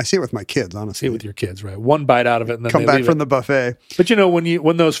 I see it with my kids. Honestly, see it with your kids, right? 1 bite out of it, and then come back from the buffet. But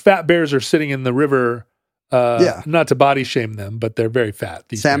when those fat bears are sitting in the river. Not to body shame them, but they're very fat.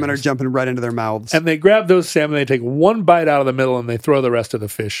 These salmon bears are jumping right into their mouths. And they grab those salmon, they take 1 bite out of the middle, and they throw the rest of the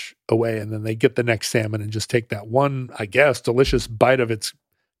fish away. And then they get the next salmon and just take that one, I guess, delicious bite of its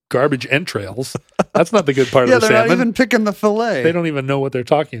garbage entrails. That's not the good part of the salmon. They're not even picking the fillet. They don't even know what they're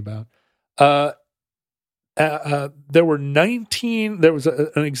talking about. There were 19, there was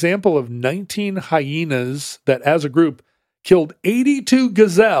an example of 19 hyenas that as a group killed 82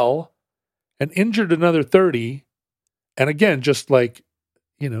 gazelle and injured another 30, and again, just like,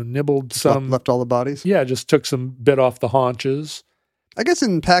 nibbled some, left all the bodies. Yeah, just took some bit off the haunches. I guess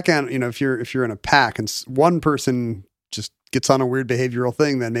in pack, if you're in a pack and one person just gets on a weird behavioral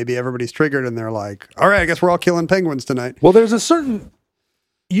thing, then maybe everybody's triggered and they're like, all right, I guess we're all killing penguins tonight. Well, there's a certain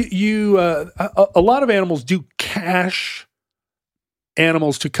a lot of animals do cache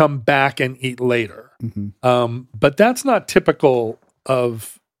animals to come back and eat later, but that's not typical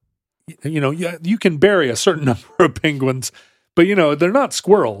of. You can bury a certain number of penguins, but they're not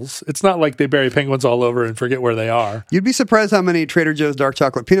squirrels. It's not like they bury penguins all over and forget where they are. You'd be surprised how many Trader Joe's dark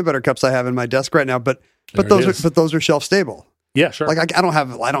chocolate peanut butter cups I have in my desk right now, but those are shelf stable. Yeah, sure. Like I don't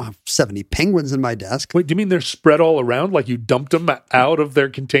have 70 penguins in my desk. Wait, do you mean they're spread all around? Like you dumped them out of their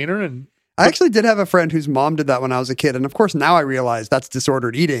container? And I actually did have a friend whose mom did that when I was a kid, and of course now I realize that's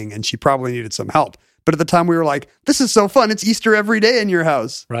disordered eating, and she probably needed some help. But at the time we were like, "This is so fun! It's Easter every day in your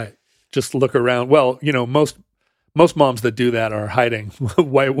house." Right. Just look around. Well, Most moms that do that are hiding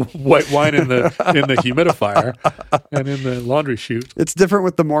white wine in the humidifier and in the laundry chute. It's different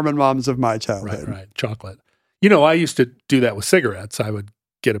with the Mormon moms of my childhood. Right. Chocolate. I used to do that with cigarettes. I would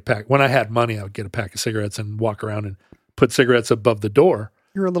get a pack. When I had money, I would get a pack of cigarettes and walk around and put cigarettes above the door.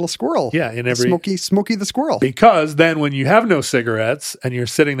 You're a little squirrel. Yeah, in every Smokey the squirrel. Because then when you have no cigarettes and you're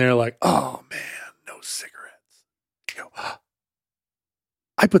sitting there like, oh man, no cigarettes. You go,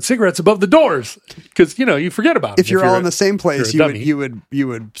 I put cigarettes above the doors because you forget about them. If you're all in the same place, you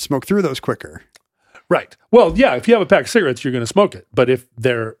would smoke through those quicker. Right. Well, yeah. If you have a pack of cigarettes, you're going to smoke it. But if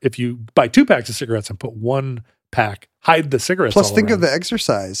you buy 2 packs of cigarettes and put 1 pack, hide the cigarettes. Plus, think around. of the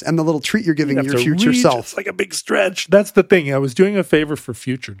exercise and the little treat you're giving your future reach. self. It's like a big stretch. That's the thing. I was doing a favor for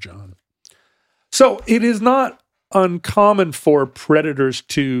future John. So it is not uncommon for predators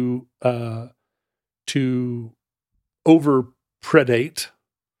to overpredate.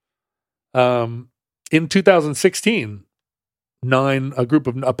 In 2016,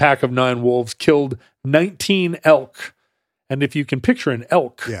 a pack of 9 wolves killed 19 elk. And if you can picture an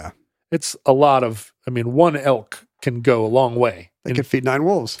elk, it's a lot of, 1 elk can go a long way. They could feed 9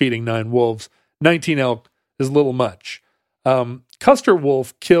 wolves. Feeding 9 wolves. 19 elk is a little much. Custer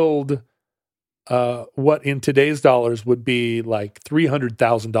wolf killed what in today's dollars would be like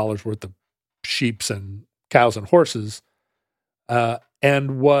 $300,000 worth of sheep and cows and horses,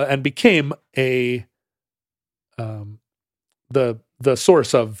 and became the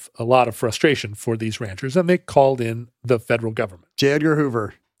source of a lot of frustration for these ranchers, and they called in the federal government. J. Edgar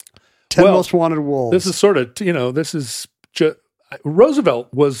Hoover, 10 most wanted wolves. This is sort of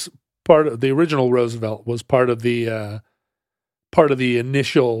Roosevelt was part of the original. Roosevelt was part of the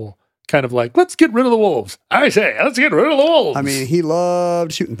initial kind of like, let's get rid of the wolves. I say, let's get rid of the wolves. He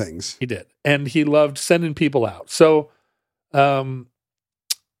loved shooting things. He did, and he loved sending people out. So, for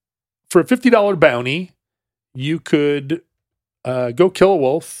a $50 bounty, you could go kill a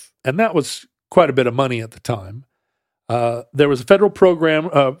wolf, and that was quite a bit of money at the time. There was a federal program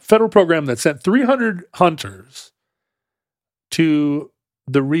that sent 300 hunters to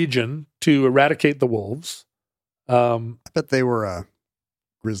the region to eradicate the wolves. I bet they were a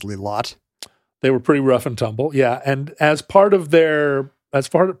grisly lot. They were pretty rough and tumble, yeah. And as part of this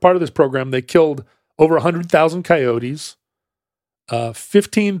program, they killed over 100,000 coyotes,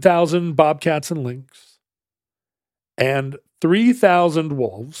 15,000 bobcats and lynx, and 3,000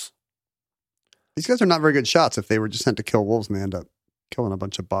 wolves. These guys are not very good shots. If they were just sent to kill wolves, and they end up killing a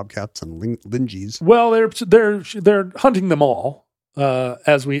bunch of bobcats and lingies. Well, they're hunting them all.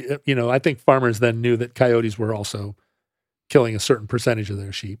 I think farmers then knew that coyotes were also killing a certain percentage of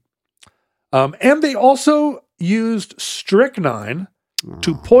their sheep. And they also used strychnine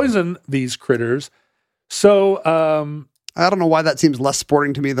to poison these critters. So, I don't know why that seems less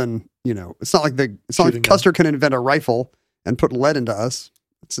sporting to me than, it's not like Custer can invent a rifle and put lead into us.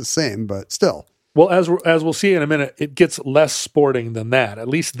 It's the same, but still. Well, as we'll see in a minute, it gets less sporting than that. At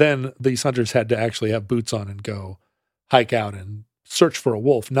least then these hunters had to actually have boots on and go hike out and search for a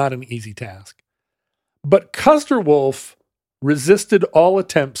wolf. Not an easy task. But Custer Wolf resisted all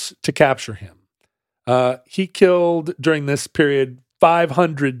attempts to capture him. He killed, during this period,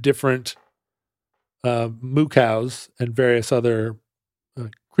 500 different moo cows and various other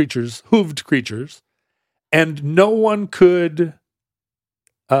hooved creatures, and no one could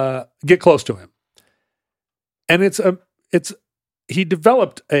get close to him. And he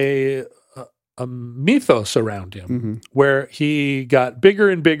developed a mythos around him where he got bigger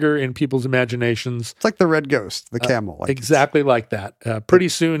and bigger in people's imaginations. It's like the red ghost, the camel. Exactly like that. Pretty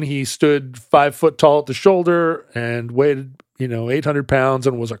soon he stood 5 foot tall at the shoulder and weighed, 800 pounds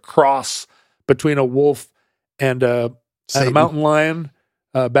and was a cross between a wolf and a mountain lion.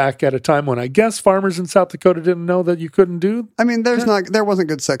 Back at a time when I guess farmers in South Dakota didn't know that you couldn't do. There wasn't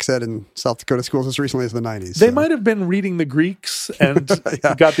good sex ed in South Dakota schools as recently as the 90s. They might have been reading the Greeks and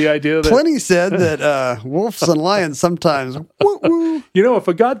got the idea that Pliny said that wolves and lions sometimes. Woo-woo. If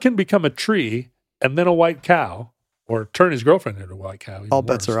a god can become a tree and then a white cow, or turn his girlfriend into a white cow, all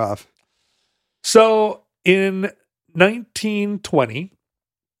bets are off. So in 1920,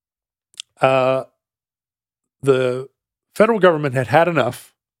 the federal government had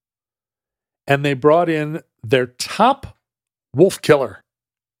enough, and they brought in their top wolf killer.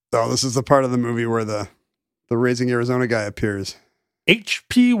 Oh, this is the part of the movie where the Raising Arizona guy appears.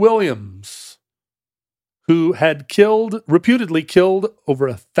 H.P. Williams, who had reputedly killed over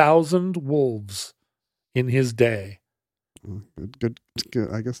 1,000 wolves in his day. Good.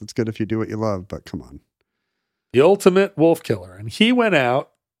 I guess it's good if you do what you love, but come on. The ultimate wolf killer. And he went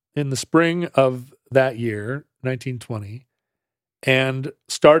out in the spring of that year, 1920, and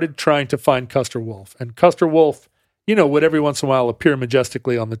started trying to find Custer Wolf. And Custer Wolf would every once in a while appear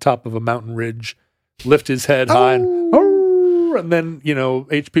majestically on the top of a mountain ridge, lift his head high, and then,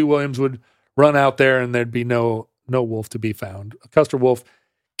 H.P. Williams would run out there and there'd be no wolf to be found. Custer wolf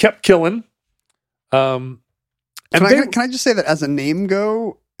kept killing. Can I just say that as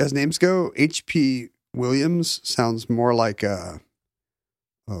names go, H.P. Williams sounds more like a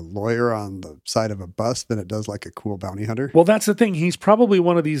lawyer on the side of a bus than it does like a cool bounty hunter. Well, that's the thing. He's probably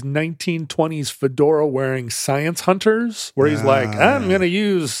one of these 1920s fedora-wearing science hunters where he's like, I'm going to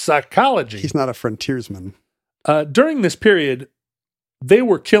use psychology. He's not a frontiersman. During this period, they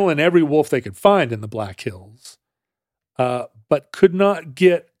were killing every wolf they could find in the Black Hills, but could not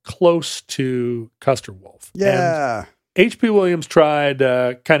get close to Custer Wolf. Yeah. And H.P. Williams tried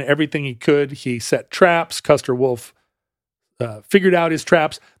kind of everything he could. He set traps. Custer Wolf figured out his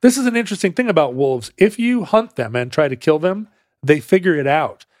traps. This is an interesting thing about wolves. If you hunt them and try to kill them, they figure it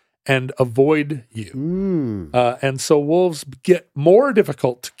out and avoid you. And so wolves get more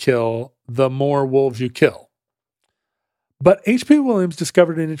difficult to kill the more wolves you kill. But H.P. Williams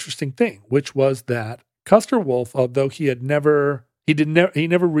discovered an interesting thing, which was that Custer Wolf, although he never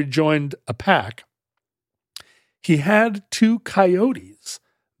rejoined a pack, he had 2 coyotes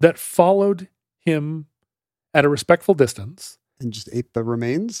that followed him at a respectful distance. And just ate the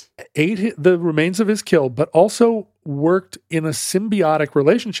remains? Ate the remains of his kill, but also worked in a symbiotic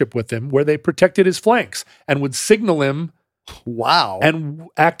relationship with him where they protected his flanks and would signal him. Wow. And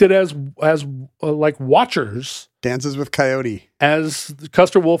acted as like watchers. Dances with Coyote. As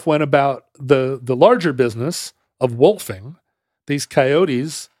Custer Wolf went about the larger business of wolfing, these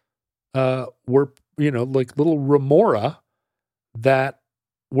coyotes were, like little remora that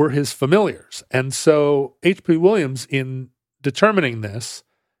were his familiars. And so H.P. Williams, in determining this,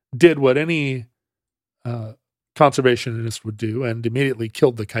 did what any conservationist would do and immediately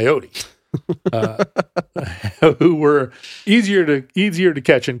killed the coyote, who were easier to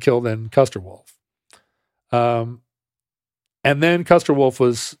catch and kill than Custer Wolf. And then Custer Wolf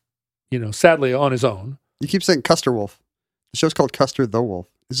was, sadly on his own. You keep saying Custer Wolf. The show's called Custer the Wolf.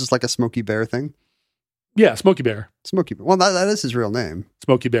 Is this like a Smokey Bear thing? Yeah, Smokey Bear. Smokey Bear. Well, that is his real name.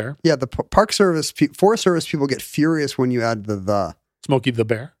 Smokey Bear. Yeah, the Park Service, Forest Service people get furious when you add the. Smokey the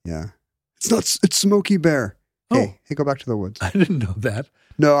Bear? Yeah. It's Smokey Bear. Oh. Hey, go back to the woods. I didn't know that.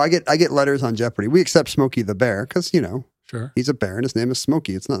 No, I get letters on Jeopardy. We accept Smokey the Bear because, sure, he's a bear and his name is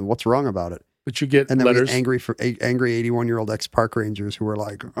Smokey. It's not, what's wrong about it? But you get and then letters. We get angry 81-year-old ex-park rangers who were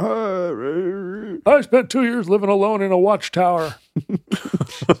like, I spent 2 years living alone in a watchtower.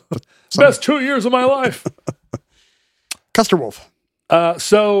 Best 2 years of my life. Custer Wolf.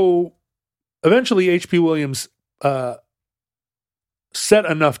 So eventually H.P. Williams set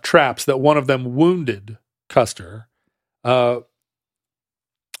enough traps that one of them wounded Custer. That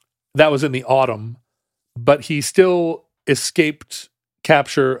was in the autumn, but he still escaped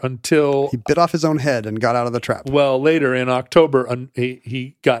capture until he bit off his own head and got out of the trap. Well, later in October,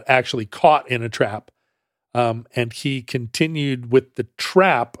 he got actually caught in a trap, and he continued with the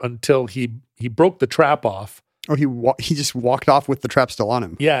trap until he broke the trap off. Oh, he just walked off with the trap still on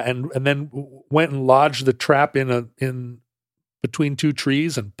him. Yeah, and then went and lodged the trap in between 2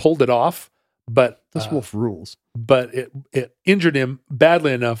 trees and pulled it off. But this wolf rules. But it injured him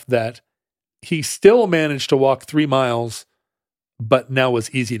badly enough that he still managed to walk 3 miles, but now was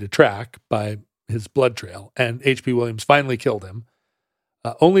easy to track by his blood trail. And H.P. Williams finally killed him,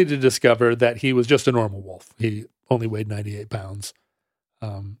 only to discover that he was just a normal wolf. He only weighed 98 pounds.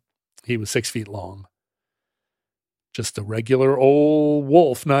 He was 6 feet long. Just a regular old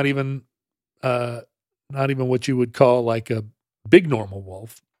wolf, not even what you would call like a big normal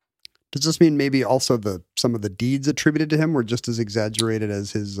wolf. Does this mean maybe also some of the deeds attributed to him were just as exaggerated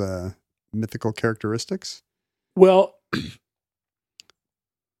as his mythical characteristics? Well,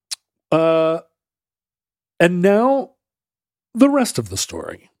 and now the rest of the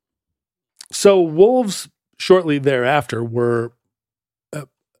story. So wolves shortly thereafter were,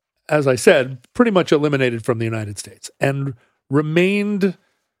 as I said, pretty much eliminated from the United States and remained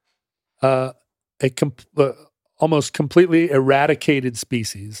almost completely eradicated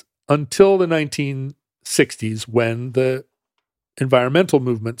species until the 1960s when the environmental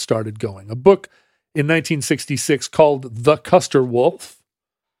movement started going. A book in 1966 called The Custer Wolf,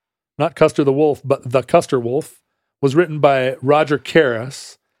 not Custer the Wolf, but The Custer Wolf, was written by Roger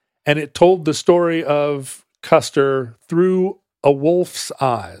Karras, and it told the story of Custer through a wolf's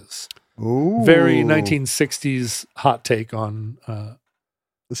eyes. Ooh. Very 1960s hot take on...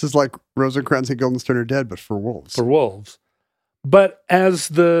 this is like Rosencrantz and Guildenstern are dead, but for wolves. For wolves. But as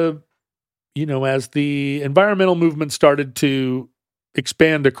the environmental movement started to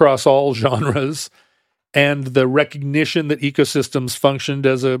expand across all genres and the recognition that ecosystems functioned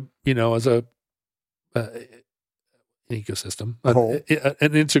as an ecosystem,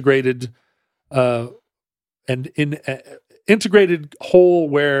 an integrated integrated whole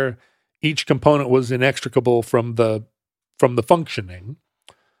where each component was inextricable from the functioning.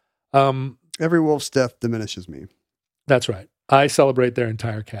 Every wolf's death diminishes me. That's right. I celebrate their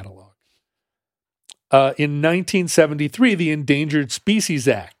entire catalog. In 1973, the Endangered Species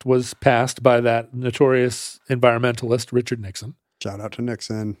Act was passed by that notorious environmentalist, Richard Nixon. Shout out to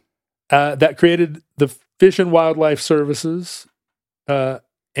Nixon. That created the Fish and Wildlife Services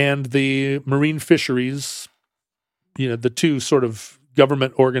and the Marine Fisheries, the two sort of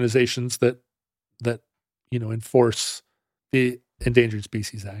government organizations that enforce the Endangered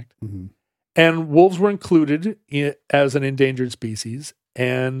Species Act. Mm-hmm. And wolves were included as an endangered species,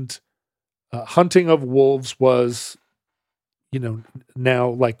 and hunting of wolves was, now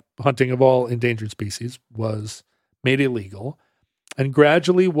like hunting of all endangered species was made illegal. And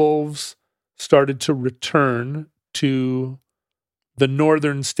gradually wolves started to return to the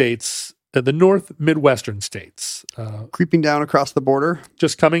northern states, the North Midwestern states. Creeping down across the border?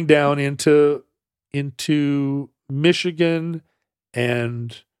 Just coming down into Michigan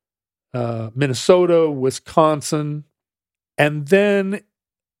and Minnesota, Wisconsin. And then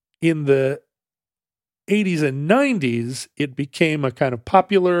in the 80s and 90s, it became a kind of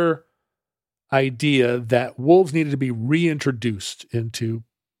popular idea that wolves needed to be reintroduced into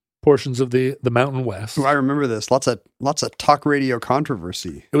portions of the Mountain West. Oh, I remember this. Lots of talk radio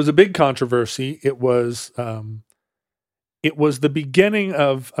controversy. It was a big controversy. It was the beginning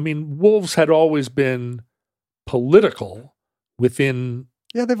of, wolves had always been political within.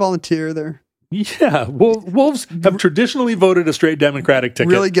 Yeah, they volunteer there. Yeah, wolves have traditionally voted a straight Democratic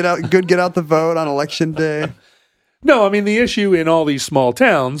ticket. Really get out the vote on election day. No, the issue in all these small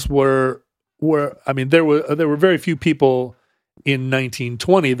towns were there were very few people in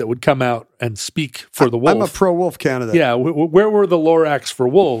 1920 that would come out and speak for the wolf. I'm a pro-wolf candidate. Yeah, where were the Lorax for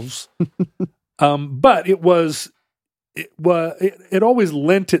wolves? But it always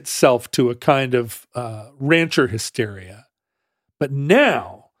lent itself to a kind of rancher hysteria. But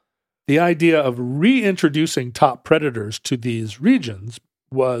now, the idea of reintroducing top predators to these regions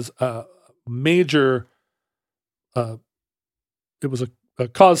was a major. It was a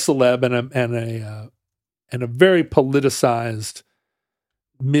cause célèbre and a very politicized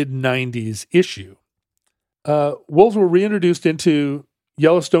mid-90s issue. Wolves were reintroduced into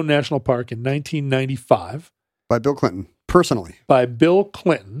Yellowstone National Park in 1995 by Bill Clinton personally. By Bill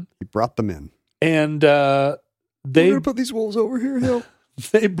Clinton, he brought them in, and we're gonna put these wolves over here, Hill.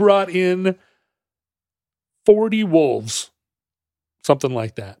 They brought in 40 wolves, something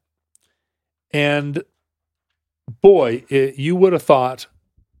like that. And boy, you would have thought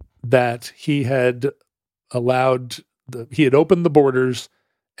that he had opened the borders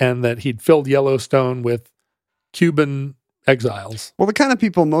and that he'd filled Yellowstone with Cuban exiles. Well, the kind of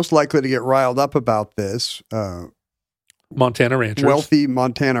people most likely to get riled up about this, Montana ranchers. Wealthy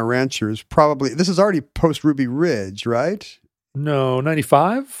Montana ranchers, probably. This is already post Ruby Ridge, right? No,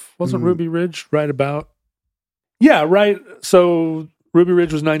 95? Wasn't Ruby Ridge right about? Yeah, right. So Ruby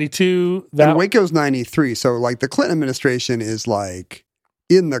Ridge was 92. And Waco's 93. So like the Clinton administration is like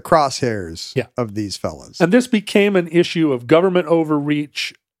in the crosshairs of these fellas. And this became an issue of government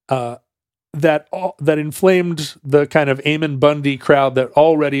overreach that inflamed the kind of Ammon Bundy crowd that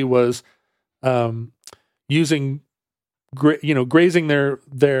already was grazing their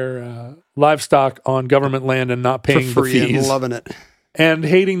livestock on government land and not paying for free the fees, and loving it, and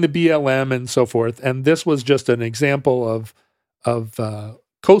hating the BLM and so forth. And this was just an example of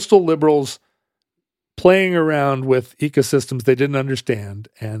coastal liberals playing around with ecosystems they didn't understand.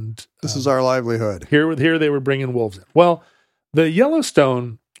 And this is our livelihood. Here they were bringing wolves in. Well, the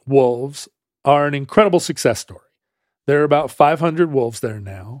Yellowstone wolves are an incredible success story. There are about 500 wolves there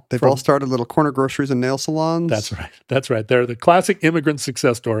now. They've all started little corner groceries and nail salons. That's right. That's right. They're the classic immigrant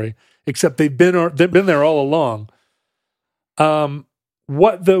success story, except they've been there all along. And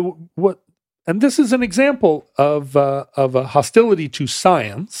this is an example of a hostility to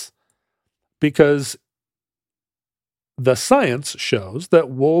science, because the science shows that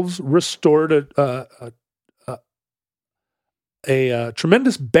wolves restored a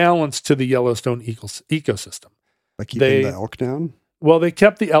tremendous balance to the Yellowstone ecosystem. By keeping the elk down? Well, they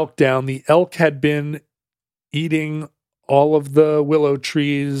kept the elk down. The elk had been eating all of the willow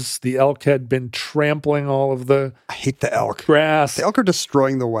trees. The elk had been trampling all of the I hate the elk. Grass. The elk are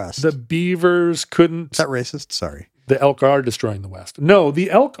destroying the West. The beavers couldn't... Is that racist? Sorry. The elk are destroying the West. No, the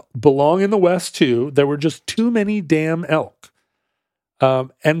elk belong in the West too. There were just too many damn elk.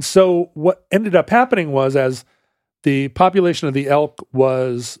 And so what ended up happening was, as the population of the elk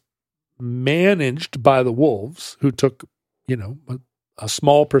was managed by the wolves, who took, a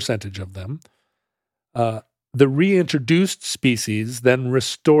small percentage of them, the reintroduced species then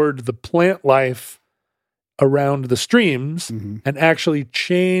restored the plant life around the streams and actually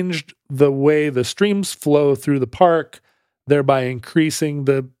changed the way the streams flow through the park, thereby increasing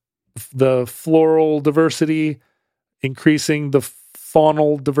the floral diversity, increasing the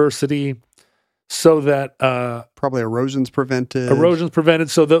faunal diversity, so that probably erosion's prevented.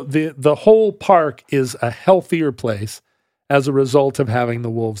 So the whole park is a healthier place as a result of having the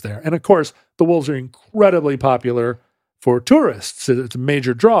wolves there. And of course, the wolves are incredibly popular for tourists. It's a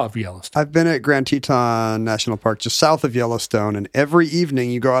major draw of Yellowstone. I've been at Grand Teton National Park, just south of Yellowstone, and every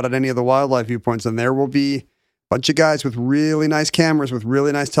evening you go out at any of the wildlife viewpoints, and there will be a bunch of guys with really nice cameras, with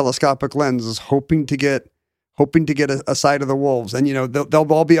really nice telescopic lenses, hoping to get a sight of the wolves. And,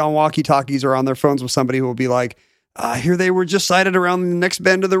 they'll all be on walkie-talkies or on their phones with somebody who will be like, here they were just sighted around the next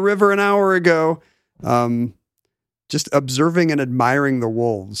bend of the river an hour ago. Just observing and admiring the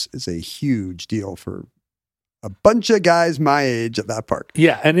wolves is a huge deal for a bunch of guys my age at that park.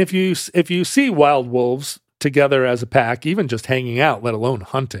 Yeah, and if you see wild wolves together as a pack, even just hanging out, let alone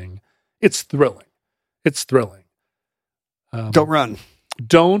hunting, it's thrilling. It's thrilling. Don't run.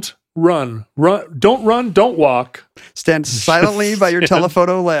 Don't run. Don't run. Don't walk. Stand silently by your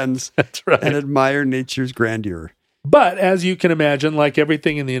telephoto lens. That's right. And admire nature's grandeur. But as you can imagine, like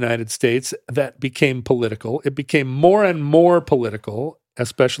everything in the United States that became political, it became more and more political,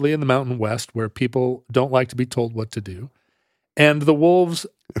 especially in the Mountain West, where people don't like to be told what to do. And the wolves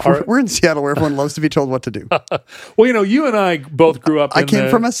are... We're in Seattle, where everyone loves to be told what to do. Well, you and I both grew up I came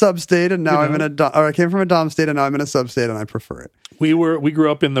from a sub-state, and now I'm in I came from a dom state, and now I'm in a sub-state, and I prefer it. We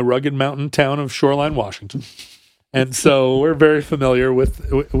grew up in the rugged mountain town of Shoreline, Washington. And so we're very familiar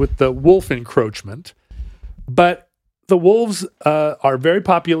with the wolf encroachment. But the wolves are very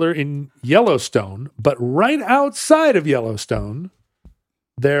popular in Yellowstone, but right outside of Yellowstone,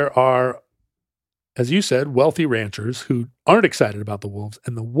 there are, as you said, wealthy ranchers who aren't excited about the wolves,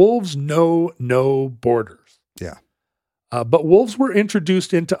 and the wolves know no borders. Yeah. But wolves were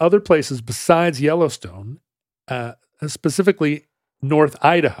introduced into other places besides Yellowstone, specifically North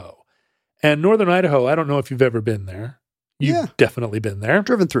Idaho. And Northern Idaho, I don't know if you've ever been there. You've definitely been there.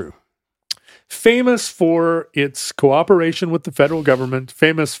 Driven through. Famous for its cooperation with the federal government,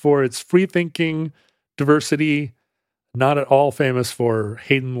 famous for its free-thinking diversity, not at all famous for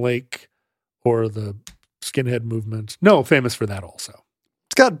Hayden Lake or the skinhead movement. No, famous for that also.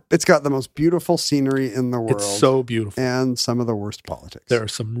 It's got the most beautiful scenery in the world. It's so beautiful. And some of the worst politics. There are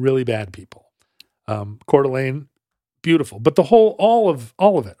some really bad people. Coeur d'Alene, beautiful. But all of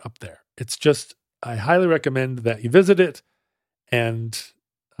it up there. It's just, I highly recommend that you visit it, and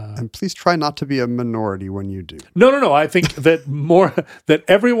please try not to be a minority when you do. No. I think that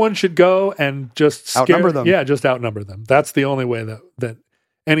everyone should go and just outnumber them. Yeah, just outnumber them. That's the only way that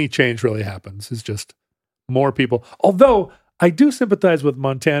any change really happens, is just more people. Although I do sympathize with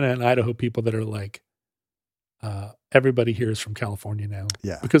Montana and Idaho people that are like, everybody here is from California now.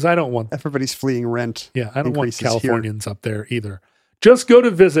 Yeah. Because I don't want... Everybody's fleeing rent. Yeah, I don't want Californians up there either. Just go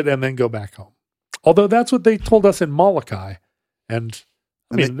to visit and then go back home. Although that's what they told us in Molokai. And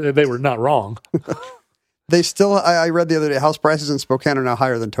they were not wrong. They still, I read the other day, house prices in Spokane are now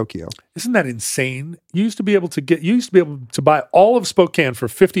higher than Tokyo. Isn't that insane? You used to be able to buy all of Spokane for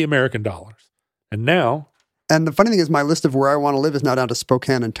 $50 American. And now... And the funny thing is, my list of where I want to live is now down to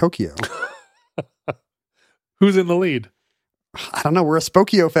Spokane and Tokyo. Who's in the lead? I don't know. We're a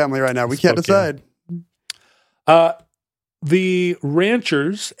Spokio family right now. We can't decide. The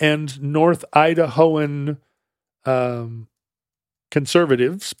ranchers and North Idahoan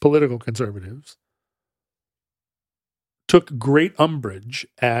conservatives, political conservatives, took great umbrage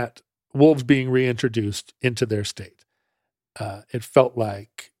at wolves being reintroduced into their state. It felt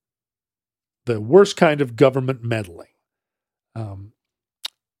like the worst kind of government meddling.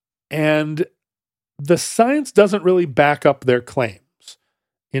 And the science doesn't really back up their claims.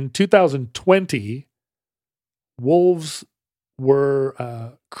 In 2020, wolves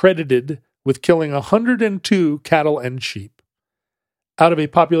were credited with killing 102 cattle and sheep out of a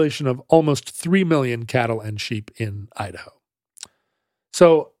population of almost 3 million cattle and sheep in Idaho.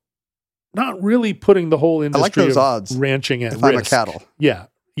 So not really putting the whole industry of odds ranching at if risk. I'm a cattle. Yeah.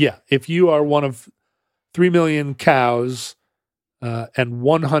 If you are one of 3 million cows and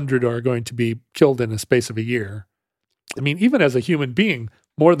 100 are going to be killed in a space of a year, I mean, even as a human being,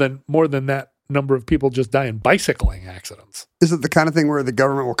 more than that number of people just die in bicycling accidents. Is it the kind of thing where the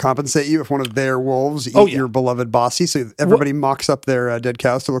government will compensate you if one of their wolves eat Oh, yeah. your beloved bossy? So everybody mocks up their dead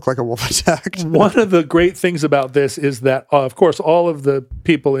cows to look like a wolf attacked. One of the great things about this is that, of course, all of the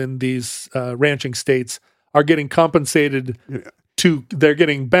people in these ranching states are getting compensated they're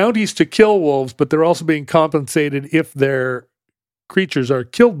getting bounties to kill wolves, but they're also being compensated if their creatures are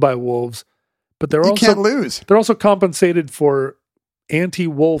killed by wolves. But they're You also can't lose. They're also compensated for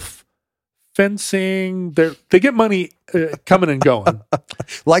anti-wolf fencing. They get money coming and going.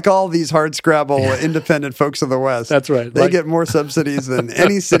 Like all these hard scrabble independent folks of the West. That's right. They get more subsidies than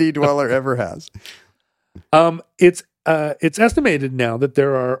any city dweller ever has. It's estimated now that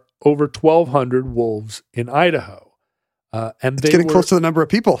there are over 1,200 wolves in Idaho. And It's getting close to the number of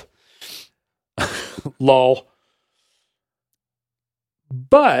people. Lol.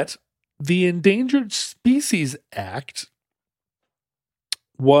 But the Endangered Species Act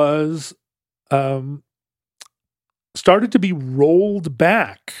was started to be rolled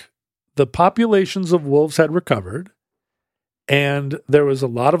back. The populations of wolves had recovered, and there was a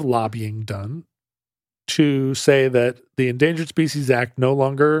lot of lobbying done to say that the Endangered Species Act no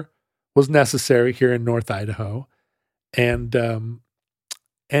longer was necessary here in North Idaho. And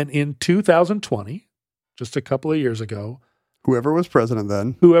in 2020, just a couple of years ago, Whoever was president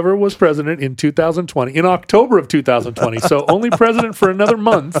in 2020, in October of 2020, so only president for another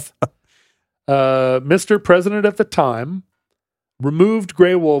month, Mr. President at the time removed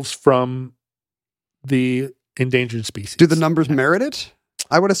gray wolves from the endangered species. Do the numbers merit it?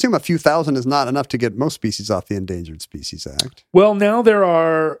 I would assume a few thousand is not enough to get most species off the Endangered Species Act. Well, now there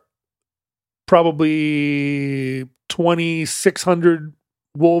are probably 2,600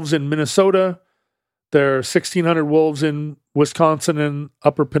 wolves in Minnesota. There are 1,600 wolves in Wisconsin and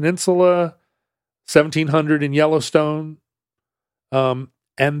Upper Peninsula, 1,700 in Yellowstone. And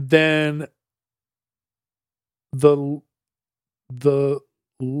then the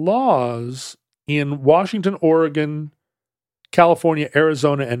laws in Washington, Oregon, California,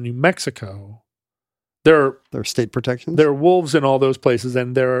 Arizona, and New Mexico, there are state protections. There are wolves in all those places,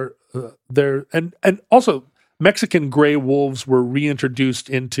 and and also Mexican gray wolves were reintroduced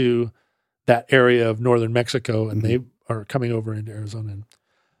into that area of northern Mexico, and they are coming over into Arizona.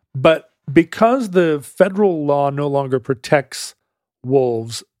 But because the federal law no longer protects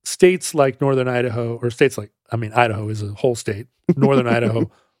wolves, states like northern Idaho, or states like, Idaho is a whole state. Northern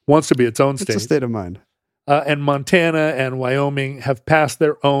Idaho wants to be its own state. It's a state of mind. And Montana and Wyoming have passed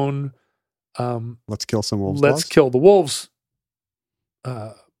their own let's kill some wolves. Let's kill the wolves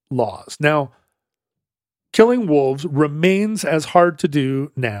laws. Now, killing wolves remains as hard to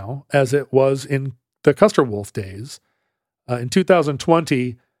do now as it was in the Custer wolf days. In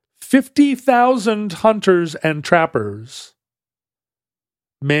 2020, 50,000 hunters and trappers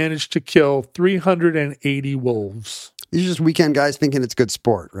managed to kill 380 wolves. These are just weekend guys thinking it's good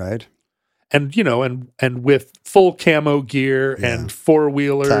sport, right? And, and with full camo gear and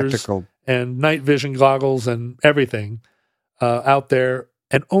four-wheelers Tactical. and night vision goggles and everything out there.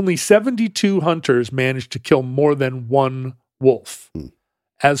 And only 72 hunters managed to kill more than one wolf.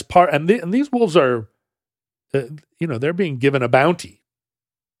 And these wolves are, they're being given a bounty.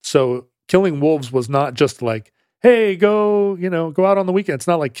 So killing wolves was not just like, hey, go out on the weekend. It's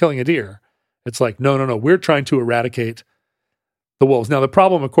not like killing a deer. It's like, no, we're trying to eradicate the wolves. Now, the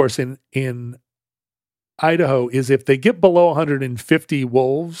problem, of course, in Idaho is if they get below 150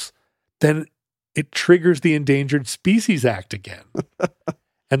 wolves, then it triggers the Endangered Species Act again.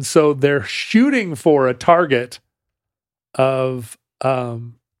 And so they're shooting for a target of,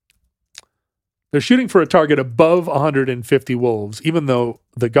 they're shooting for a target above 150 wolves, even though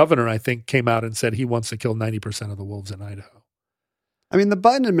the governor, I think, came out and said he wants to kill 90% of the wolves in Idaho. I mean, the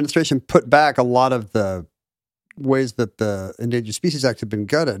Biden administration put back a lot of the ways that the Endangered Species Act had been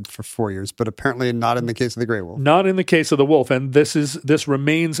gutted for 4 years, but apparently not in the case of the gray wolf. Not in the case of the wolf. And this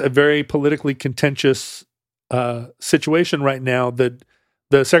remains a very politically contentious situation right now. That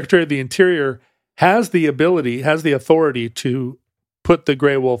the Secretary of the Interior has the authority to put the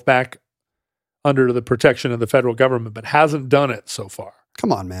gray wolf back under the protection of the federal government, but hasn't done it so far.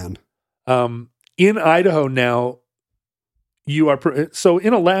 Come on, man. In Idaho now, you are so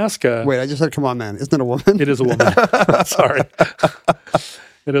in Alaska. Wait, I just said, come on, man. Isn't it a woman? It is a woman. Sorry.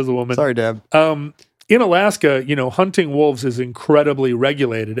 It is a woman. Sorry, Deb. In Alaska, hunting wolves is incredibly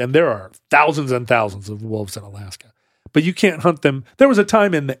regulated, and there are thousands and thousands of wolves in Alaska. But you can't hunt them. There was a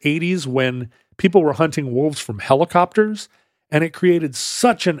time in the 80s when people were hunting wolves from helicopters, and it created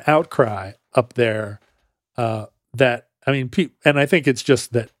such an outcry up there that, and I think it's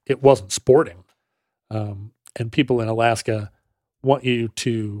just that it wasn't sporting. And people in Alaska want you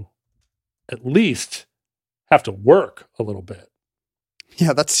to at least have to work a little bit.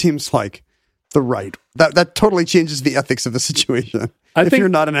 Yeah, that seems like the right. That totally changes the ethics of the situation. I if think you're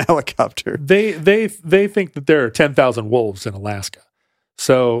not in a helicopter. They think that there are 10,000 wolves in Alaska.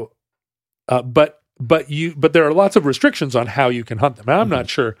 So, but there are lots of restrictions on how you can hunt them. I'm not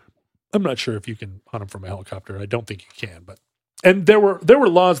sure if you can hunt them from a helicopter. I don't think you can. And there were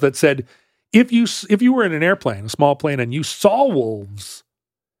laws that said if you were in an airplane, a small plane, and you saw wolves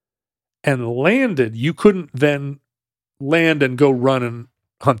and landed, you couldn't then land and go run and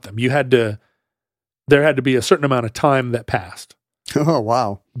hunt them. There had to be a certain amount of time that passed. Oh,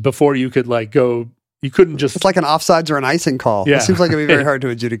 wow. Before you could go, you couldn't just... It's like an offsides or an icing call. Yeah. It seems like it'd be very hard to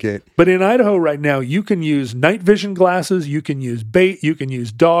adjudicate. But in Idaho right now, you can use night vision glasses, you can use bait, you can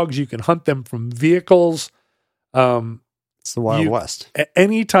use dogs, you can hunt them from vehicles. It's the Wild West.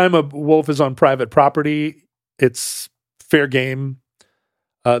 Any time a wolf is on private property, it's fair game.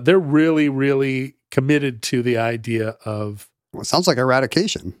 They're really, really committed to the idea of... Well, it sounds like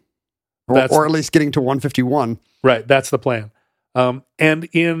eradication. Or at least getting to 151. Right, that's the plan. And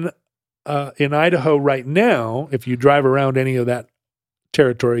in Idaho right now, if you drive around any of that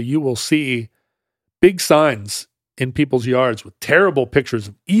territory, you will see big signs in people's yards with terrible pictures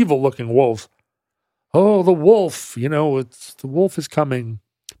of evil-looking wolves. Oh, the wolf! The wolf is coming.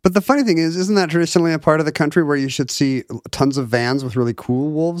 But the funny thing is, isn't that traditionally a part of the country where you should see tons of vans with really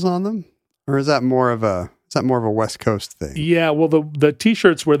cool wolves on them, or is that more of a West Coast thing? Yeah, well, the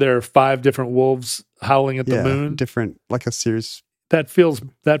T-shirts where there are 5 different wolves howling at the moon, different, like a series. That feels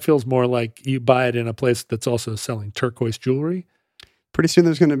more like you buy it in a place that's also selling turquoise jewelry. Pretty soon,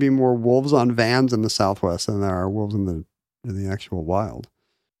 there's going to be more wolves on vans in the Southwest than there are wolves in the actual wild.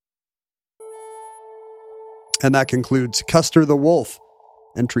 And that concludes Custer the Wolf,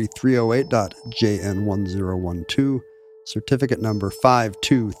 entry 308.JN1012, certificate number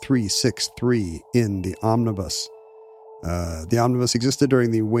 52363 in the Omnibus. The Omnibus existed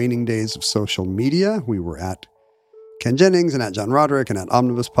during the waning days of social media. We were at Ken Jennings and at John Roderick and at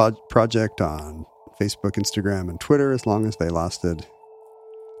Omnibus Project on Facebook, Instagram, and Twitter as long as they lasted.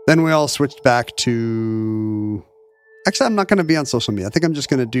 Then we all switched back to... Actually, I'm not going to be on social media. I think I'm just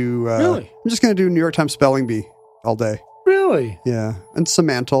going to do... Really? I'm just going to do New York Times Spelling Bee all day. Really? Yeah. And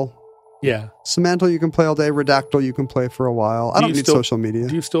Semantle. Yeah. Semantle you can play all day. Redactyl you can play for a while. I don't need social media.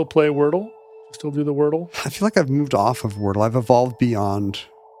 Do you still play Wordle? You still do the Wordle? I feel like I've moved off of Wordle. I've evolved beyond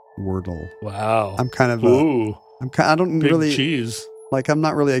Wordle. Wow. I'm kind of I don't big really... cheese. Like, I'm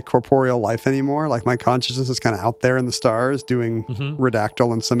not really a corporeal life anymore. Like, my consciousness is kind of out there in the stars doing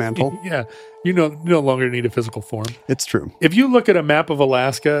Redactyl and Semantle. Yeah. You no longer need a physical form. It's true. If you look at a map of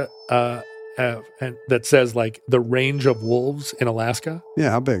Alaska and that says, the range of wolves in Alaska.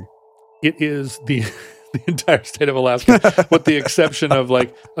 Yeah, how big? It is the entire state of Alaska, with the exception of,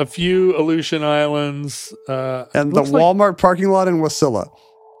 a few Aleutian Islands. And the Walmart parking lot in Wasilla.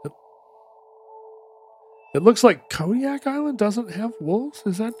 It looks like Kodiak Island doesn't have wolves.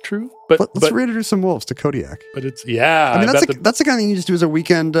 Is that true? But let's reintroduce some wolves to Kodiak. But it's I mean, that's the kind of thing you just do as a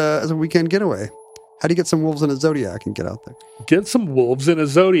weekend getaway. How do you get some wolves in a Zodiac and get out there? Get some wolves in a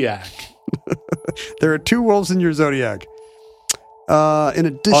Zodiac. There are 2 wolves in your Zodiac. In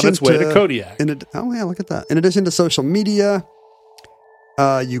addition on its way to Kodiak. Oh yeah, look at that. In addition to social media,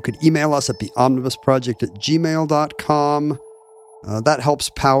 you could email us at theomnibusproject@gmail.com. That helps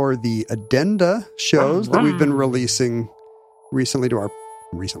power the addenda shows that we've been releasing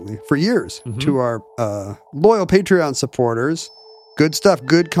for years to our loyal Patreon supporters. Good stuff,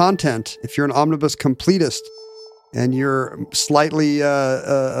 good content. If you're an Omnibus completist and you're slightly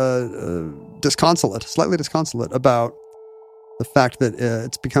disconsolate about the fact that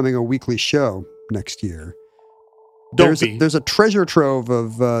it's becoming a weekly show next year, there's a treasure trove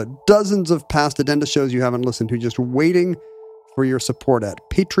of dozens of past addenda shows you haven't listened to just waiting for your support at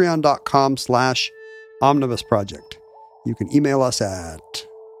patreon.com/Omnibus Project. You can email us at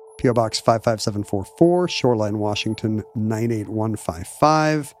P.O. Box 55744, Shoreline, Washington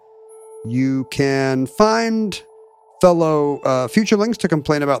 98155. You can find fellow future links to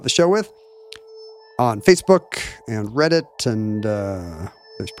complain about the show with on Facebook and Reddit, and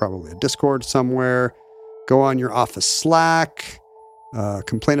there's probably a Discord somewhere. Go on your office Slack.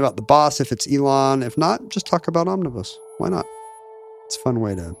 Complain about the boss if it's Elon. If not, just talk about Omnibus. Why not? It's a fun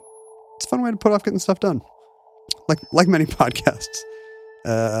way to put off getting stuff done, like many podcasts.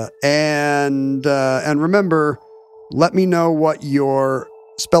 And remember, let me know what your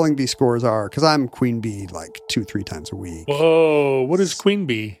spelling bee scores are, because I'm queen bee 2-3 times a week. Whoa! What is queen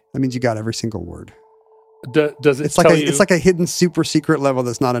bee? That means you got every single word. Does it? It's like a hidden super secret level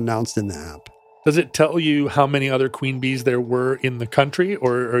that's not announced in the app. Does it tell you how many other queen bees there were in the country,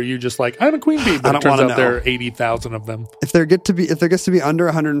 or are you just like, I'm a queen bee, but it turns out there are 80,000 of them? If there gets to be under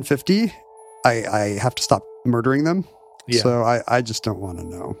 150, I have to stop murdering them. Yeah. So I just don't want to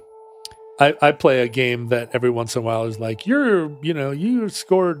know. I play a game that every once in a while is like, you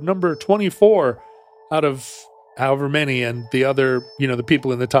scored number 24 out of however many, and the other, the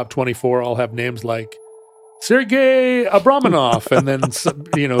people in the top 24 all have names like Sergei Abramonov, and then some,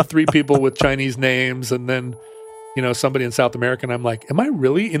 3 people with Chinese names, and then somebody in South America. And I'm like, am I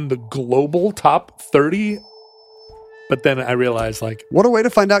really in the global top 30? But then I realized, like, what a way to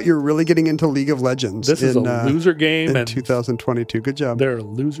find out you're really getting into League of Legends. This is a loser game in 2022. Good job. There are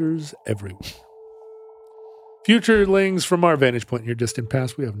losers everywhere. Futurelings, from our vantage point in your distant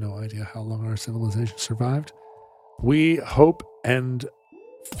past, we have no idea how long our civilization survived. We hope and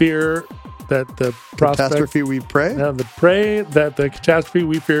fear that the catastrophe we pray? Pray that the catastrophe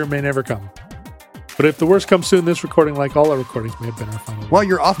we fear may never come. But if the worst comes soon, this recording, like all our recordings, may have been our final. Well,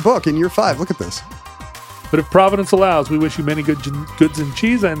 you're off book in year 5. Look at this. But if Providence allows, we wish you many goods and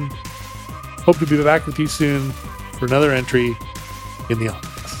cheese, and hope to be back with you soon for another entry in the office.